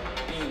know,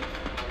 and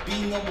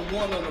be #1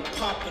 on the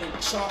popular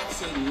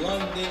charts in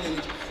London. And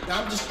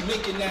now I'm just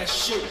making that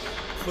shit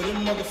for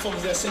them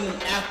motherfuckers that's in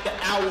them after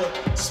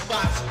hour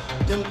spots,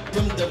 them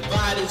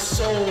divided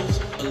souls,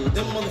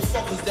 them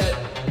motherfuckers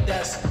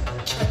that's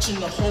catching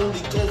the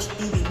Holy Ghost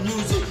through the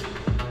music.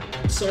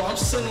 So I'm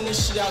sending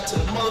this shit out to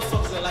the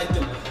motherfuckers that like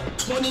them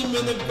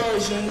 20-minute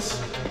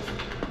versions.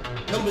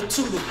 Number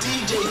 2, the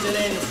DJs that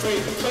ain't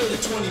afraid to play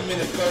the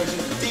 20-minute versions.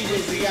 The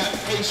DJs, they got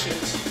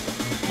patience.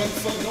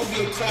 Motherfucker, don't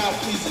be a crowd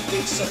pleaser,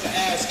 dick sucker,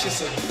 ass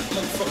kisser,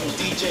 motherfucking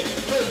DJ.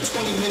 Play the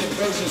 20-minute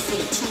versions for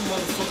the 2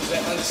 motherfuckers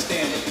that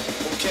understand it,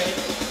 okay?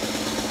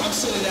 I'm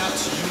sending out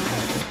to you.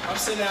 I'm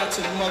sending out to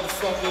the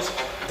motherfuckers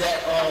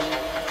that,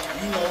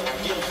 you know,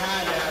 get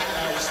high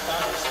now,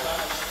 stop.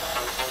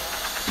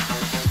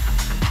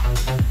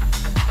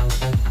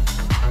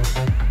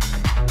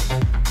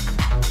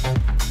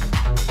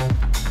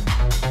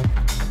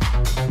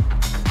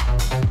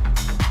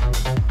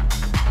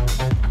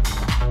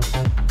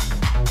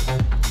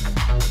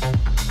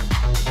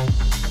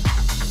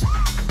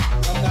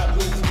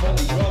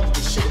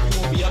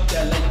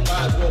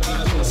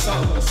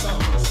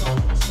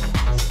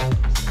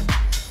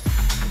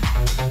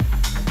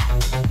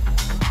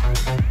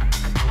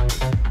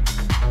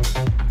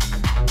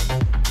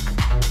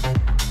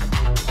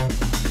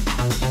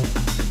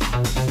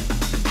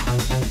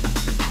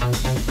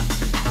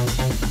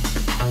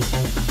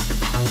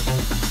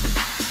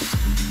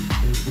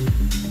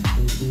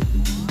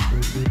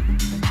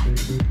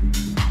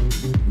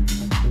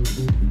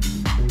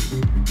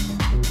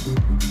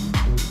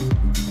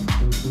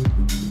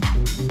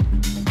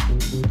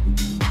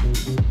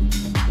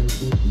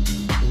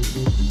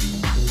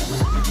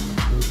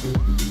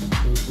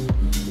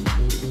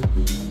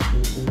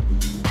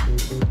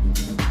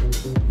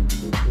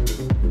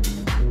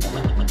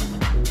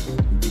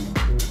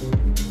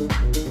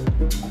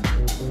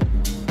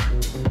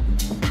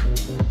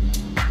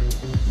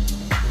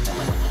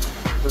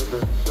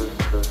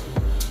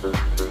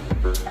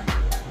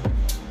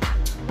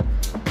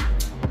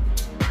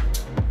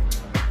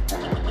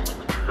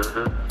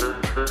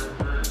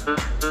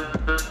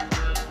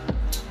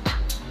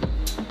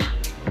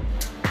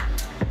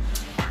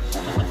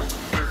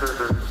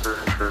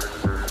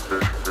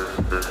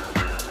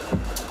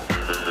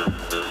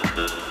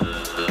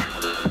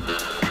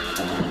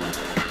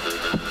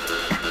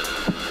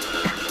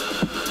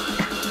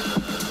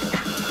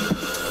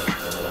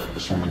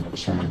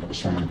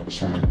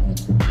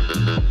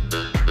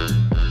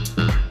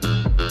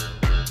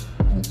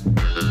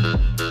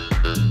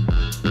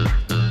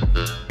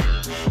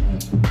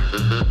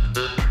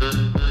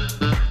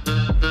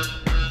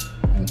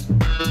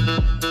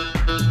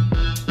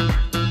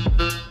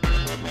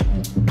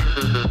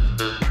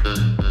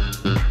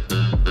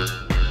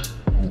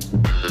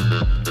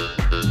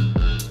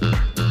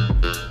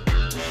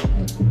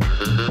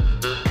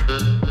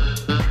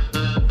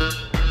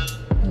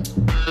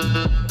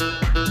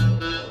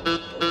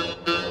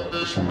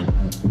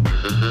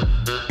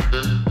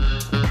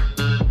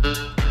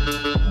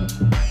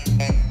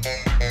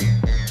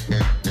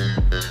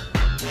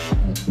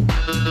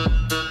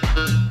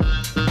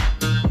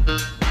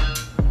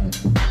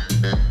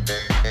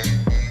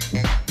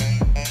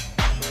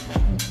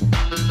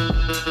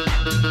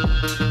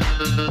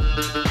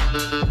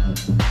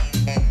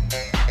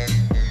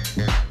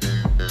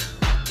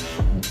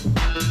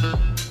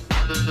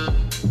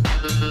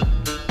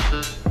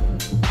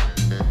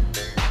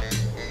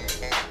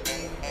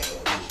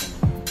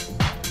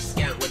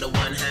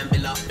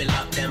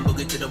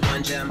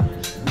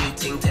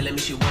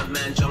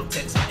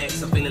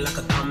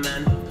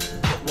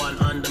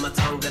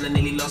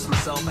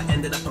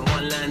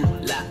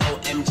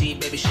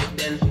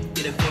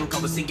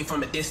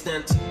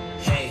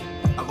 Hey,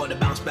 I gotta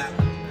bounce back.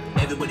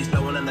 Everybody's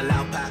blowing on the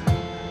loud pack.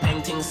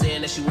 Painting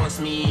saying that she wants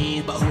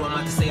me, but who am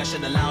I to say I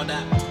should allow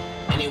that?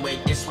 Anyway,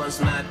 this one's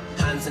mad.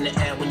 Hands in the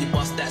air when you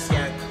bust that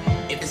skank.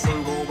 If it's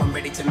single, I'm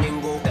ready to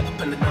mingle. Step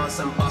up in the dance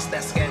and bust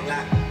that skank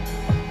like.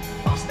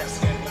 Bust that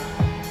skank like.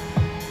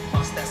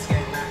 Bust that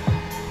skank like.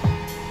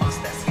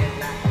 Bust that skank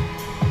like.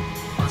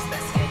 Bust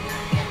that skank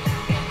like.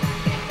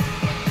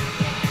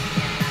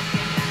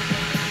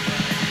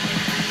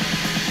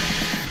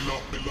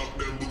 Lock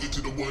them, boogie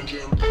to the one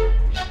jam.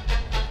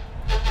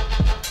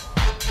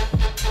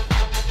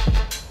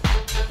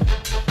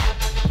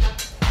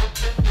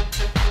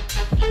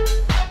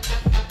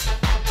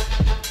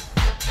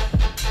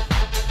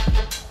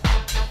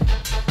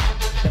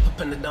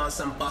 Dance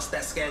and bust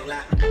that skank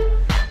like.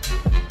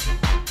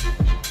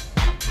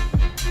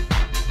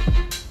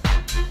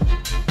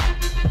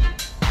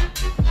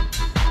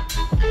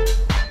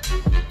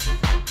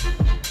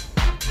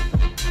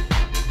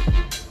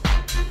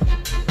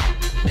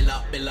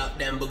 Bill up,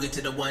 then boogie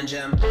to the one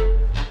jam.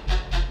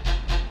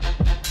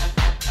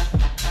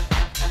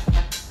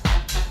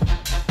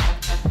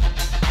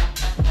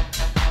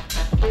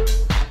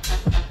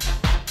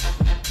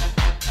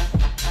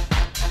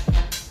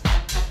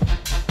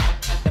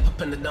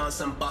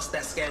 dance and bust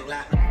that skank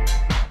like.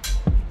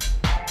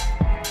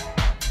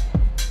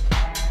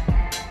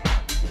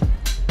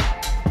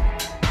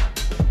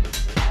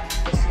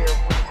 This year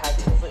we had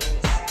to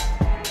lose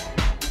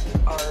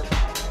our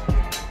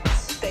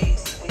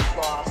space. We've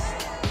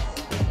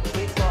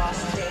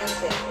lost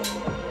dancing.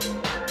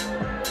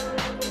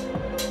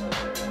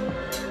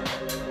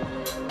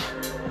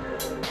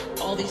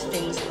 All these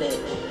things that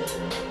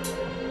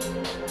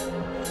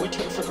we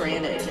took for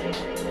granted.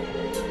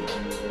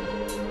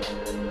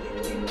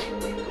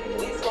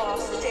 We've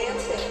lost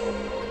dancing.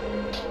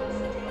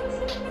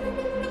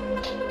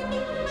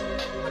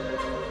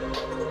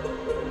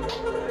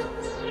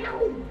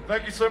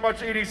 Thank you so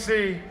much,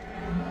 EDC.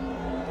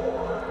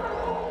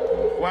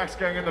 Wax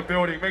Gang in the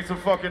building. Make some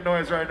fucking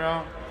noise right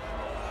now.